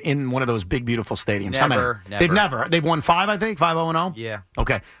Classic game in one of those big, beautiful stadiums? How many? Never. They've won 5, I think, 5-0-0? Yeah.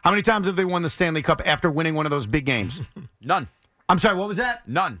 Okay. How many times have they won the Stanley Cup after winning one of those big games? None. I'm sorry, what was that?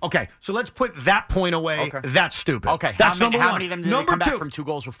 None. Okay, so let's put that point away. Okay. That's stupid. Okay, that's how many number one. of them did number they come back two. from 2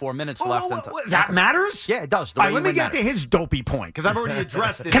 goals with 4 minutes Oh, left? that matters? Yeah, it does. The All way right, let you me win get to matters. his dopey point, because I've already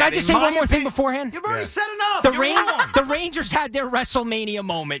addressed it. Can I just say In one my more thing opinion- beforehand? You've already said enough. The, You're wrong. the Rangers had their WrestleMania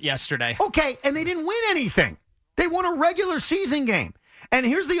moment yesterday. Okay, and they didn't win anything. They won a regular season game. And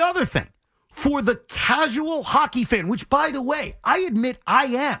here's the other thing. For the casual hockey fan, which, by the way, I admit I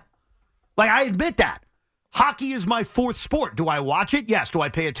am. I admit that. Hockey is my fourth sport. Do I watch it? Yes. Do I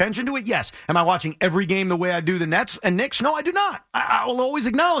pay attention to it? Yes. Am I watching every game the way I do the Nets and Knicks? No, I do not. I will always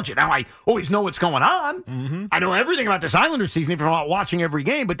acknowledge it. Now, I always know what's going on. Mm-hmm. I know everything about this Islanders season if I'm not watching every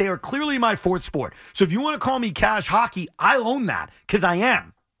game, but they are clearly my fourth sport. So if you want to call me cash hockey, I'll own that because I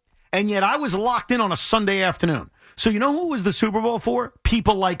am. And yet I was locked in on a Sunday afternoon. So you know who was the Super Bowl for?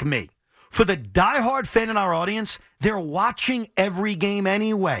 People like me. For the diehard fan in our audience, they're watching every game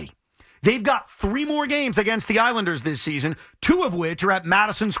anyway. They've got 3 more games against the Islanders this season, 2 of which are at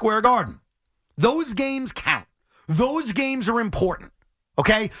Madison Square Garden. Those games count. Those games are important.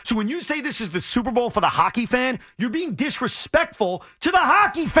 Okay? So when you say this is the Super Bowl for the hockey fan, you're being disrespectful to the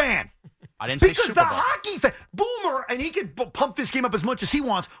hockey fan. I didn't say Because Super the Bowl. hockey fan, Boomer, and he could pump this game up as much as he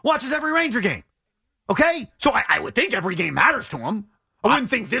wants, watches every Ranger game. Okay? So I would think every game matters to him. I wouldn't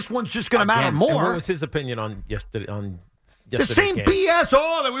think this one's just going to matter And more. what was his opinion on yesterday? The same game? BS.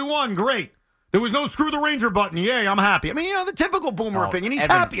 Oh, that we won. Great. There was no screw the Ranger button. Yay, I'm happy. I mean, the typical Boomer opinion. He's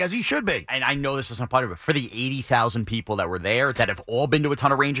Evan, happy, as he should be. And I know this doesn't apply to it, but for the 80,000 people that were there that have all been to a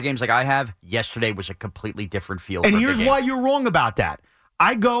ton of Ranger games like I have, yesterday was a completely different feel. And for a here's big why game. you're wrong about that.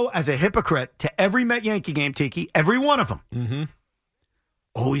 I go as a hypocrite to every Met Yankee game, Tiki, every one of them. Mm-hmm.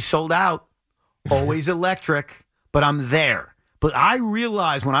 Always sold out, always electric, but I'm there. But I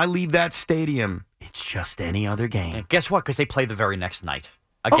realize when I leave that stadium, it's just any other game. And guess what? Because they play the very next night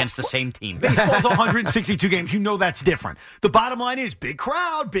against the same team. Baseball's 162 games. You know that's different. The bottom line is big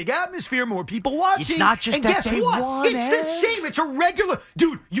crowd, big atmosphere, more people watching. It's not just and that guess they what? won, It's the same. It's a regular.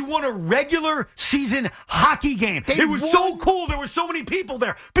 Dude, you won a regular season hockey game. It was so cool. There were so many people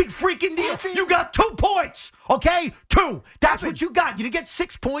there. Big freaking deal. You got 2 points. Okay? 2. That's what you got. You didn't get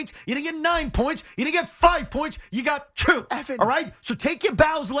 6 points. You didn't get 9 points. You didn't get 5 points. You got 2. All right? So take your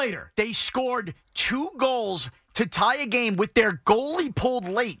bows later. They scored 2 goals to tie a game with their goalie pulled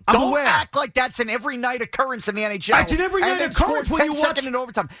late. I'm Don't aware. act like that's an every night occurrence in the NHL. It's an every And night they occurrence scored when 10 you watch- seconds in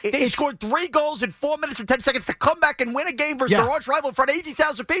overtime. They It's- scored 3 goals in 4 minutes and 10 seconds to come back and win a game versus Yeah. their arch rival in front of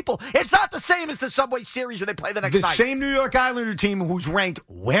 80,000 people. It's not the same as the Subway Series where they play the next The night. same New York Islander team who's ranked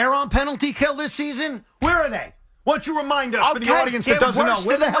where on penalty kill this season? Where are they? Why don't you remind us for the audience that they're doesn't know? worse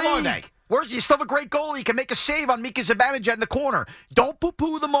Where the than hell are league. they? Worse, you still have a great goalie. You can make a save on Mika Zibanejad in the corner. Don't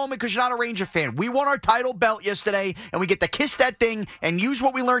poo-poo the moment because you're not a Ranger fan. We won our title belt yesterday, and we get to kiss that thing and use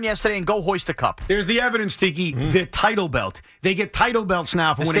what we learned yesterday and go hoist the cup. There's the evidence, Tiki. The title belt. They get title belts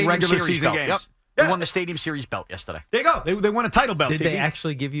now for The winning Stadium regular Series season belt. games. Yep. Yeah. We won the Stadium Series belt yesterday. There you go. They won a title belt. Did Tiki. they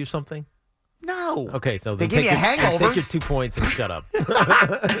actually give you something? No. Okay, so They then gave me a take your- hangover. Take your 2 points and shut up. By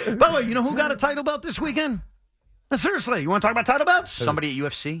the way, you know who got a title belt this weekend? Seriously, you want to talk about title belts? Somebody at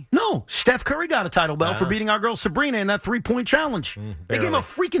UFC? No, Steph Curry got a title belt for beating our girl Sabrina in that 3-point challenge. They gave him a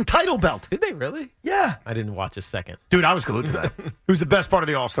freaking title belt. Did they really? Yeah. I didn't watch a second. Dude, I was glued to that. It was the best part of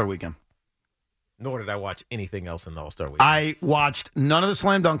the All-Star weekend. Nor did I watch anything else in the All-Star Week. I watched none of the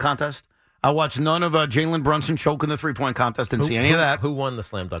slam dunk contest. I watched none of Jalen Brunson choking the 3-point contest. Didn't see any of that. Who won the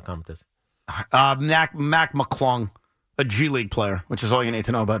slam dunk contest? Mac McClung, a G League player, which is all you need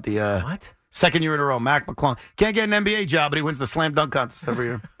to know about the What? second year in a row. Mac McClung can't get an NBA job, but he wins the slam dunk contest every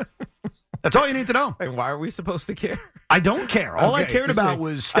year. That's all you need to know. And why are we supposed to care? I don't care. All I Okay, cared just about saying.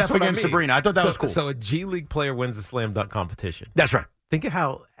 was That's Steph what I against mean. Sabrina. I thought that was cool. So a G League player wins the slam dunk competition. That's right. Think of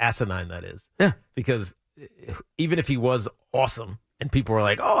how asinine that is. Yeah. Because even if he was awesome and people were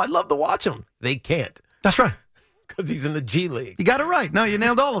like, oh, I'd love to watch him, they can't. That's right. Because he's in the G League. You got it right. No, you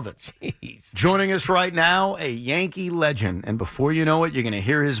nailed all of it. Jeez. Joining us right now, a Yankee legend. And before you know it, you're going to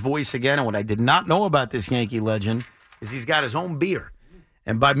hear his voice again. And what I did not know about this Yankee legend is he's got his own beer.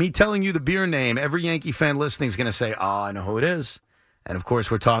 And by me telling you the beer name, every Yankee fan listening is going to say, oh, I know who it is. And, of course,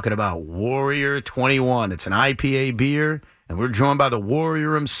 we're talking about Warrior 21. It's an IPA beer. And we're joined by the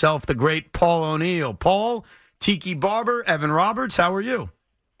Warrior himself, the great Paul O'Neill. Paul, Tiki Barber, Evan Roberts, how are you?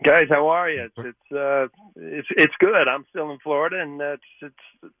 Guys, how are you? It's good. I'm still in Florida, and it's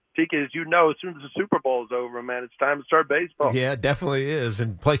Tiki, as you know, as soon as the Super Bowl is over, man, it's time to start baseball. Yeah, it definitely is,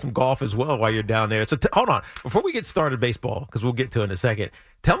 and play some golf as well while you're down there. So hold on, before we get started baseball, because we'll get to it in a second.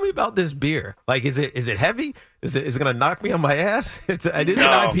 Tell me about this beer. Like, is it heavy? Is it going to knock me on my ass? It is an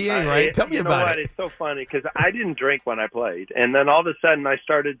IPA, right? Tell me about it. It's so funny because I didn't drink when I played, and then all of a sudden I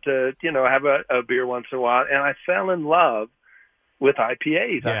started to, have a beer once in a while, and I fell in love with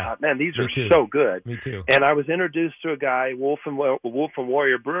IPAs. Yeah. I thought, man, these are too. so good. Me too. And I was introduced to a guy, Wolf and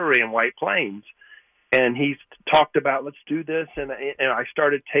Warrior Brewery in White Plains, and he talked about, let's do this. And I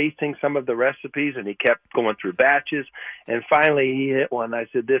started tasting some of the recipes, and he kept going through batches. And finally, he hit one. I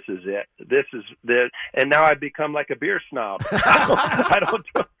said, this is it. This is it. And now I've become like a beer snob. I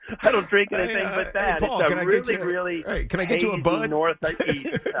don't drink anything but that. Hey, Paul, it's a really can I get you a Bud? Northeast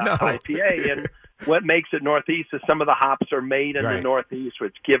No. IPA. And what makes it Northeast is some of the hops are made in the Northeast,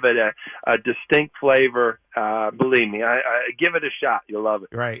 which give it a distinct flavor. Believe me, I give it a shot. You'll love it.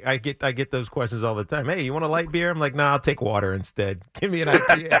 Right. I get those questions all the time. Hey, you want a light beer? I'm like, nah, I'll take water instead. Give me an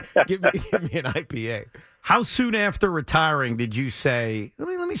IPA. give me an IPA. How soon after retiring did you say,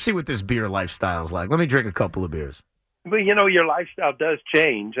 let me see what this beer lifestyle's like? Let me drink a couple of beers. Well, your lifestyle does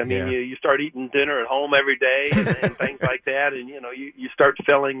change. I mean, you start eating dinner at home every day and things like that, and you start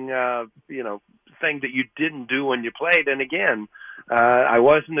filling things that you didn't do when you played. And again, I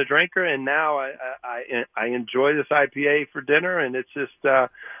wasn't a drinker, and now I enjoy this IPA for dinner, and it's just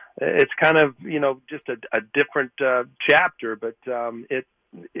it's kind of just a different chapter, but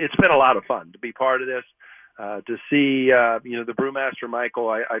it's been a lot of fun to be part of this. To see, the brewmaster, Michael,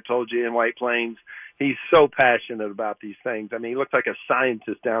 I told you, in White Plains, he's so passionate about these things. I mean, he looks like a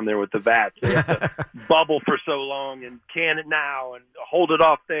scientist down there with the vats. They have to bubble for so long and can it now and hold it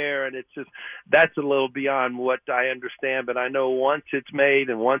off there. And it's just, that's a little beyond what I understand. But I know once it's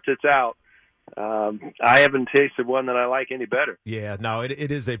made and once it's out, I haven't tasted one that I like any better. Yeah, no, it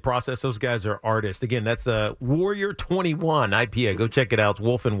is a process. Those guys are artists. Again, that's Warrior 21 IPA. Go check it out. It's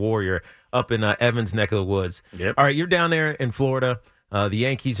Wolf and Warrior up in Evans' neck of the woods. Yep. All right, you're down there in Florida. The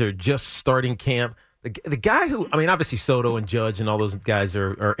Yankees are just starting camp. The guy who, I mean, obviously Soto and Judge and all those guys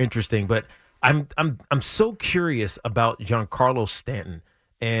are interesting, but I'm so curious about Giancarlo Stanton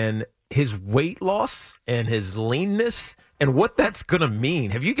and his weight loss and his leanness and what that's going to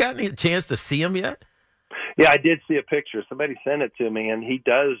mean. Have you gotten a chance to see him yet? Yeah, I did see a picture. Somebody sent it to me, and he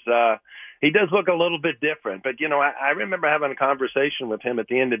does look a little bit different. But, I remember having a conversation with him at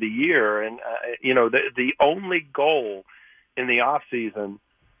the end of the year, and, the only goal in the off season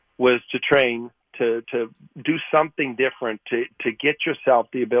was to train, to do something different, to get yourself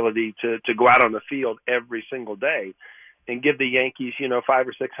the ability to go out on the field every single day and give the Yankees, 500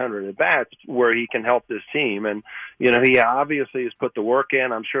 or 600 at bats where he can help this team. And, he obviously has put the work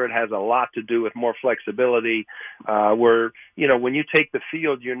in. I'm sure it has a lot to do with more flexibility, where, when you take the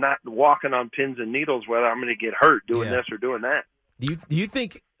field, you're not walking on pins and needles, whether I'm going to get hurt doing this or doing that. Do you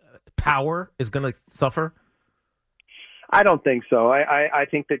think power is going to suffer? I don't think so. I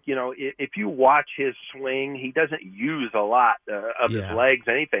think that, if you watch his swing, he doesn't use a lot of his legs,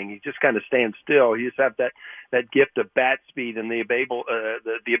 anything. He just kind of stands still. He just have that gift of bat speed and the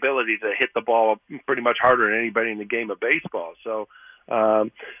ability to hit the ball pretty much harder than anybody in the game of baseball. So,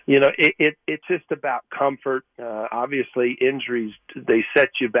 it's just about comfort. Obviously, injuries, they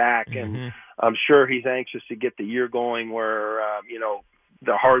set you back, and I'm sure he's anxious to get the year going where,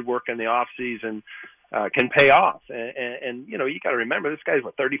 the hard work in the off season can pay off. And you got to remember, this guy's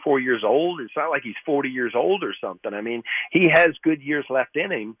 34 years old. It's not like he's 40 years old or something. I mean, he has good years left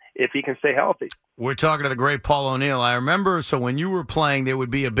in him if he can stay healthy. We're talking to the great Paul O'Neill. I remember, so when you were playing, there would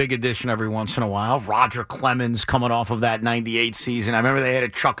be a big addition every once in a while. Roger Clemens coming off of that 98 season. I remember they had a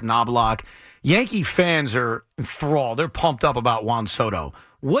Chuck Knobloch. Yankee fans are enthralled. They're pumped up about Juan Soto.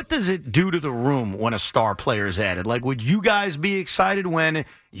 What does it do to the room when a star player is added? Like, would you guys be excited when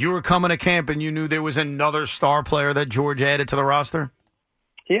you were coming to camp and you knew there was another star player that George added to the roster?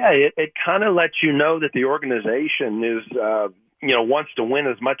 Yeah, it kind of lets you know that the organization is, wants to win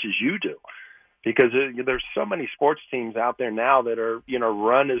as much as you do. because there's so many sports teams out there now that are,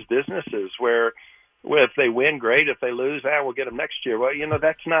 run as businesses where if they win, great. If they lose, we'll get them next year. Well,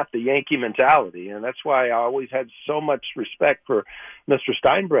 that's not the Yankee mentality. And that's why I always had so much respect for Mr.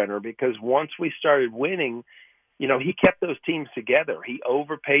 Steinbrenner, because once we started winning, he kept those teams together. He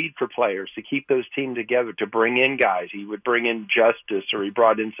overpaid for players to keep those teams together, to bring in guys. He would bring in Justice, or he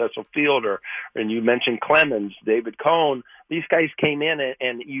brought in Cecil Fielder, and you mentioned Clemens, David Cohn. These guys came in,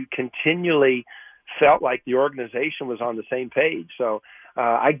 and you continually felt like the organization was on the same page. So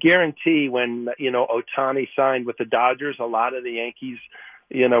I guarantee when, Ohtani signed with the Dodgers, a lot of the Yankees,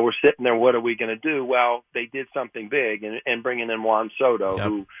 were sitting there, what are we going to do? Well, they did something big, and bringing in Juan Soto,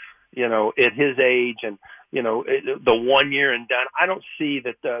 who, at his age and, the 1 year and done. I don't see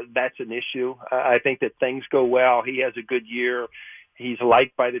that that's an issue. I think that things go well. He has a good year. He's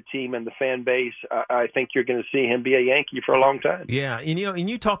liked by the team and the fan base. I think you're going to see him be a Yankee for a long time. Yeah, and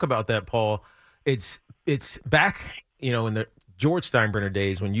you talk about that, Paul. It's back, in the George Steinbrenner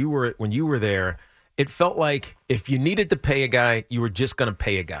days when you were there. It felt like if you needed to pay a guy, you were just going to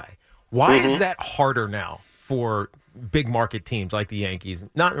pay a guy. Why is that harder now for big market teams like the Yankees?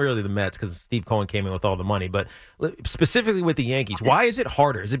 Not really the Mets, because Steve Cohen came in with all the money, but specifically with the Yankees, why is it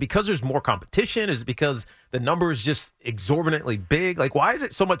harder? Is it because there's more competition? Is it because the number is just exorbitantly big? Like, why is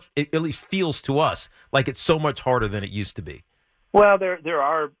it so much, it at least feels to us like it's so much harder than it used to be? Well, there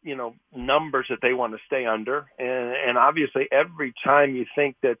are, numbers that they want to stay under. And obviously every time you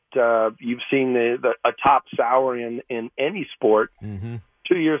think that you've seen a top salary in any sport,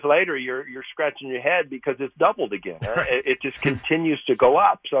 2 years later, you're scratching your head because it's doubled again. It just continues to go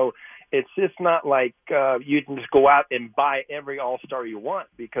up. So it's just not like you can just go out and buy every all-star you want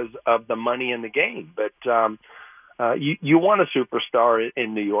because of the money in the game. But you want a superstar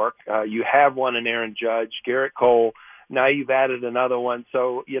in New York. You have one in Aaron Judge, Garrett Cole. Now you've added another one.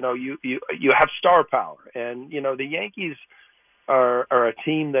 So, you have star power. And, the Yankees are a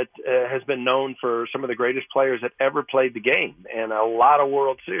team that has been known for some of the greatest players that ever played the game and a lot of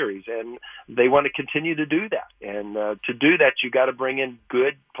World Series. And they want to continue to do that. And to do that, you got to bring in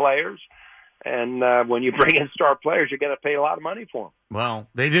good players. And when you bring in star players, you're going to pay a lot of money for them. Well,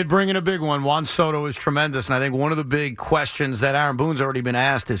 they did bring in a big one. Juan Soto is tremendous. And I think one of the big questions that Aaron Boone's already been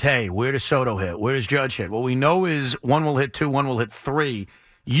asked is, hey, where does Soto hit? Where does Judge hit? What we know is one will hit 2, one will hit 3.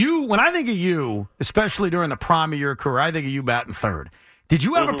 When I think of you, especially during the prime of your career, I think of you batting third. Did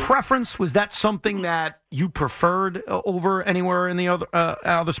you have a preference? Was that something that you preferred over anywhere in the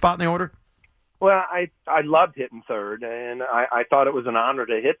other spot in the order? Well, I loved hitting third, and I thought it was an honor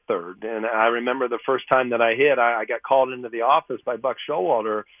to hit third. And I remember the first time that I hit, I got called into the office by Buck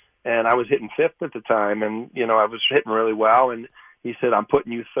Showalter, and I was hitting fifth at the time, and, I was hitting really well. And he said, I'm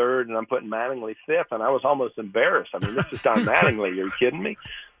putting you third, and I'm putting Mattingly fifth. And I was almost embarrassed. I mean, this is Don Mattingly. Are you kidding me?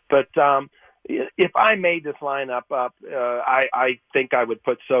 But if I made this lineup up, I think I would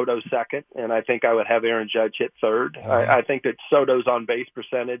put Soto second, and I think I would have Aaron Judge hit third. I think that Soto's on-base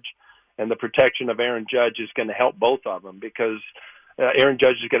percentage and the protection of Aaron Judge is going to help both of them, because Aaron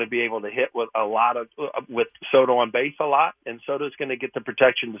Judge is going to be able to hit with with Soto on base a lot, and Soto's going to get the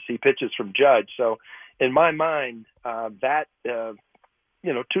protection to see pitches from Judge. So, in my mind, two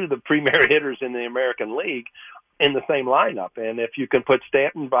of the premier hitters in the American League in the same lineup, and if you can put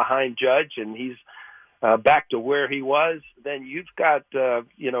Stanton behind Judge and he's back to where he was, then you've got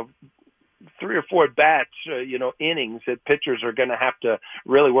 3 or 4 bats, innings that pitchers are going to have to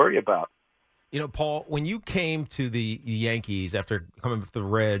really worry about. Paul, when you came to the Yankees after coming with the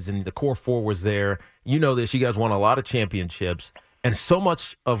Reds and the core 4 was there, you guys won a lot of championships, and so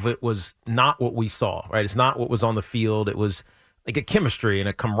much of it was not what we saw, right? It's not what was on the field. It was like a chemistry and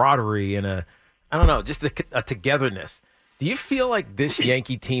a camaraderie and just a togetherness. Do you feel like this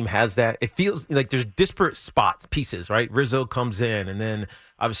Yankee team has that? It feels like there's disparate pieces, right? Rizzo comes in, and then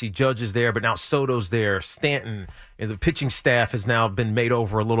obviously Judge is there, but now Soto's there. Stanton, and the pitching staff has now been made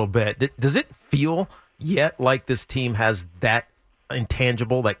over a little bit. Does it feel yet like this team has that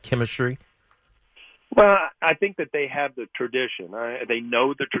intangible, that chemistry? Well, I think that they have the tradition. They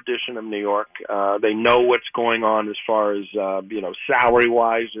know the tradition of New York. They know what's going on as far as,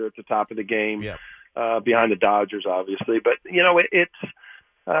 salary-wise. They're at the top of the game. Yeah. Behind the Dodgers, obviously. But,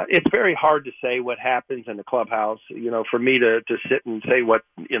 it's very hard to say what happens in the clubhouse, for me to sit and say what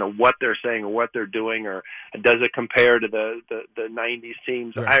they're saying or what they're doing, or does it compare to the 90s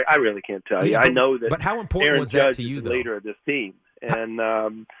teams? Right. I really can't tell you. I know that. But how important Aaron was Judge that to you, is the though? leader of this team.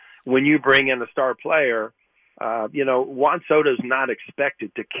 And when you bring in a star player, Juan Soto's not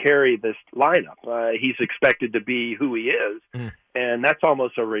expected to carry this lineup. He's expected to be who he is, and that's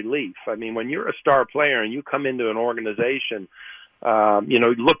almost a relief. I mean, when you're a star player and you come into an organization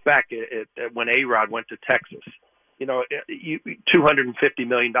Look back at when A-Rod went to Texas. $250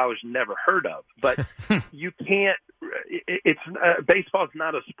 million never heard of, but you can't. Baseball's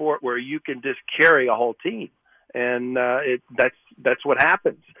not a sport where you can just carry a whole team, and that's what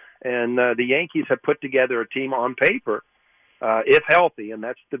happens. And the Yankees have put together a team on paper, if healthy, and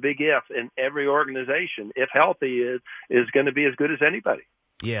that's the big if. And every organization, if healthy, is going to be as good as anybody.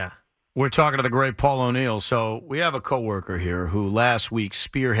 Yeah. We're talking to the great Paul O'Neill. So we have a coworker here who last week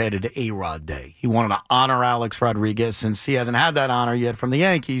spearheaded A-Rod Day. He wanted to honor Alex Rodriguez since he hasn't had that honor yet from the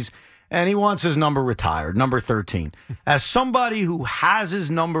Yankees, and he wants his number retired, number 13. As somebody who has his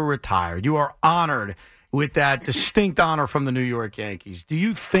number retired, you are honored with that distinct honor from the New York Yankees. Do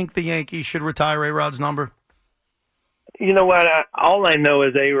you think the Yankees should retire A-Rod's number? You know what? All I know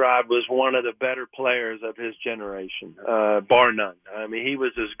is A-Rod was one of the better players of his generation, bar none. I mean, he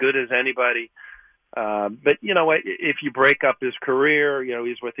was as good as anybody. But you know what? If you break up his career,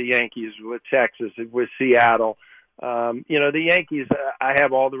 he's with the Yankees, with Texas, with Seattle. The Yankees, I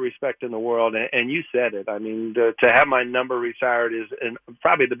have all the respect in the world, and you said it. I mean, to have my number retired is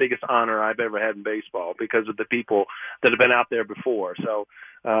probably the biggest honor I've ever had in baseball because of the people that have been out there before. So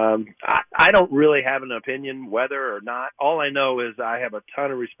I don't really have an opinion whether or not. All I know is I have a ton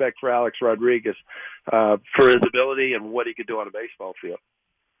of respect for Alex Rodriguez for his ability and what he could do on a baseball field.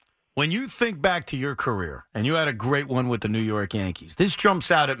 When you think back to your career, and you had a great one with the New York Yankees, this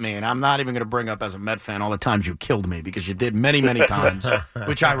jumps out at me, and I'm not even going to bring up as a Met fan all the times you killed me, because you did many, many times,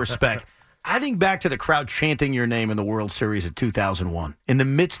 which I respect. I think back to the crowd chanting your name in the World Series of 2001. In the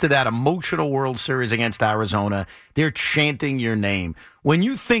midst of that emotional World Series against Arizona, they're chanting your name. When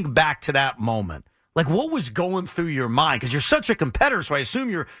you think back to that moment, like, what was going through your mind? Because you're such a competitor, so I assume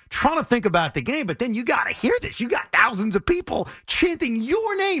you're trying to think about the game, but then you got to hear this. You got thousands of people chanting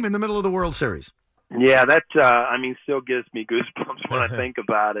your name in the middle of the World Series. Yeah, that, still gives me goosebumps when I think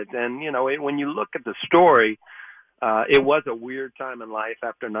about it. And, when you look at the story, it was a weird time in life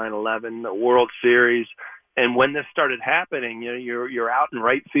after 9/11, the World Series. And when this started happening, you're out in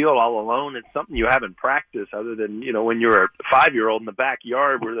right field all alone. It's something you haven't practiced other than, when you're a 5-year-old in the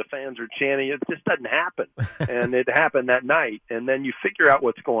backyard where the fans are chanting. It just doesn't happen. And it happened that night. And then you figure out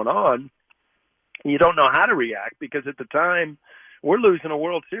what's going on. You don't know how to react because at the time we're losing a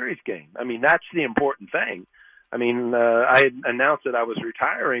World Series game. I mean, that's the important thing. I mean, I had announced that I was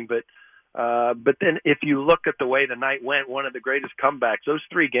retiring, but then if you look at the way the night went, one of the greatest comebacks, those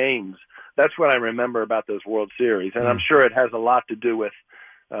 3 games, that's what I remember about those World Series. And I'm sure it has a lot to do with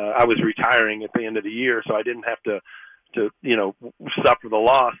I was retiring at the end of the year, so I didn't have to suffer the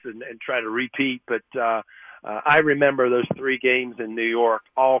loss and try to repeat. But I remember those 3 games in New York,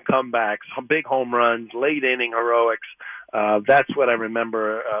 all comebacks, big home runs, late inning heroics. That's what I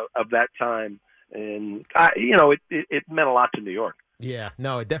remember of that time. And, it meant a lot to New York. Yeah,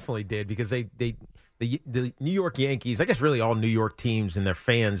 no, it definitely did because the New York Yankees, I guess really all New York teams and their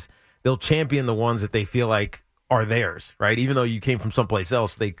fans, they'll champion the ones that they feel like are theirs, right? Even though you came from someplace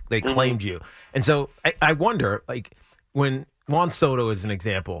else, they claimed you. And so I wonder, like, when Juan Soto, as an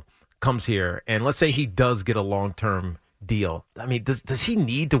example, comes here, and let's say he does get a long-term deal. I mean, does he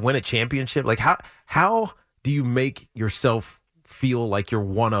need to win a championship? Like, how do you make yourself feel like you're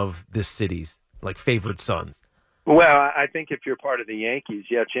one of this city's, like, favorite sons? Well, I think if you're part of the Yankees,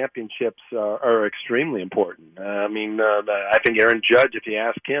 championships are extremely important. I think Aaron Judge, if you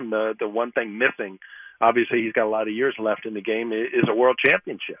ask him, the one thing missing, obviously he's got a lot of years left in the game, is a world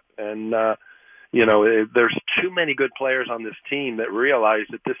championship. And, there's too many good players on this team that realize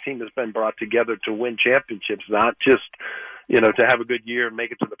that this team has been brought together to win championships, not just, to have a good year and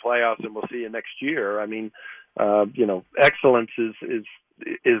make it to the playoffs and we'll see you next year. I mean, excellence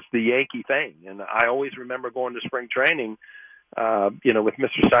is the Yankee thing. And I always remember going to spring training, with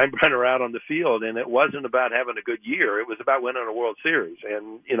Mr. Steinbrenner out on the field, and it wasn't about having a good year. It was about winning a World Series.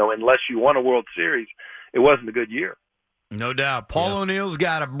 And, unless you won a World Series, it wasn't a good year. No doubt. Paul O'Neill's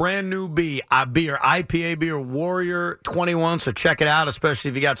got a brand new beer, IPA beer, Warrior 21, so check it out, especially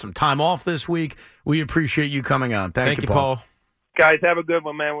if you got some time off this week. We appreciate you coming on. Thank you, Paul. Guys, have a good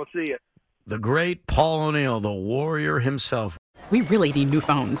one, man. We'll see you. The great Paul O'Neill, the Warrior himself. We really need new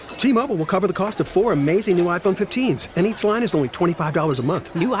phones. T-Mobile will cover the cost of 4 amazing new iPhone 15s, and each line is only $25 a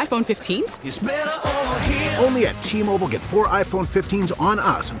month. New iPhone 15s? It's better over here. Only at T-Mobile, get 4 iPhone 15s on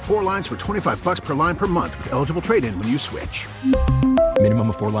us and 4 lines for $25 per line per month with eligible trade-in when you switch. Minimum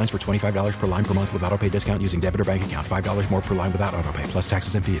of 4 lines for $25 per line per month with autopay discount using debit or bank account. $5 more per line without autopay, plus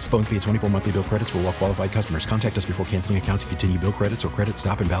taxes and fees. Phone fee at 24 monthly bill credits for well-qualified customers. Contact us before canceling account to continue bill credits or credit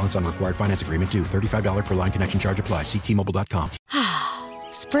stop and balance on required finance agreement due. $35 per line connection charge applies. See T-Mobile.com.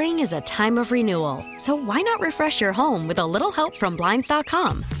 Spring is a time of renewal, so why not refresh your home with a little help from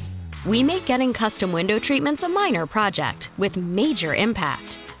Blinds.com? We make getting custom window treatments a minor project with major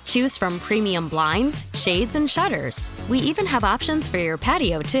impact. Choose from premium blinds, shades, and shutters. We even have options for your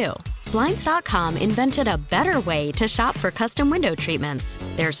patio, too. Blinds.com invented a better way to shop for custom window treatments.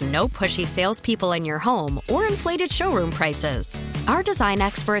 There's no pushy salespeople in your home or inflated showroom prices. Our design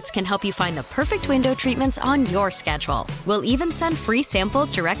experts can help you find the perfect window treatments on your schedule. We'll even send free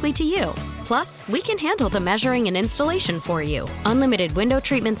samples directly to you. Plus, we can handle the measuring and installation for you. Unlimited window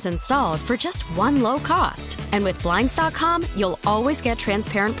treatments installed for just one low cost. And with Blinds.com, you'll always get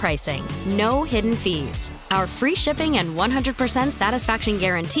transparent pricing. No hidden fees. Our free shipping and 100% satisfaction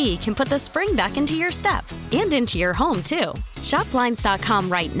guarantee can put the spring back into your step and into your home, too. Shop Blinds.com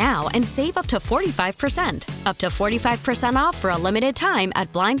right now and save up to 45%. Up to 45% off for a limited time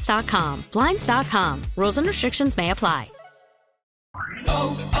at Blinds.com. Blinds.com. Rules and restrictions may apply.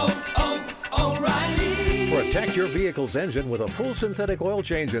 O'Reilly. Protect your vehicle's engine with a full synthetic oil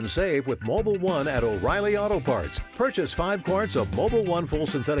change and save with Mobile One at O'Reilly Auto Parts. Purchase 5 quarts of Mobile One full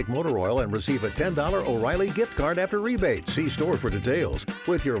synthetic motor oil and receive a $10 O'Reilly gift card after rebate. See store for details.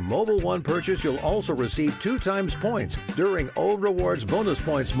 With your Mobile One purchase, you'll also receive 2 times points during O Rewards Bonus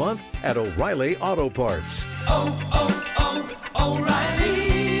Points Month at O'Reilly Auto Parts.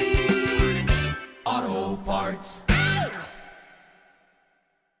 O'Reilly Auto Parts.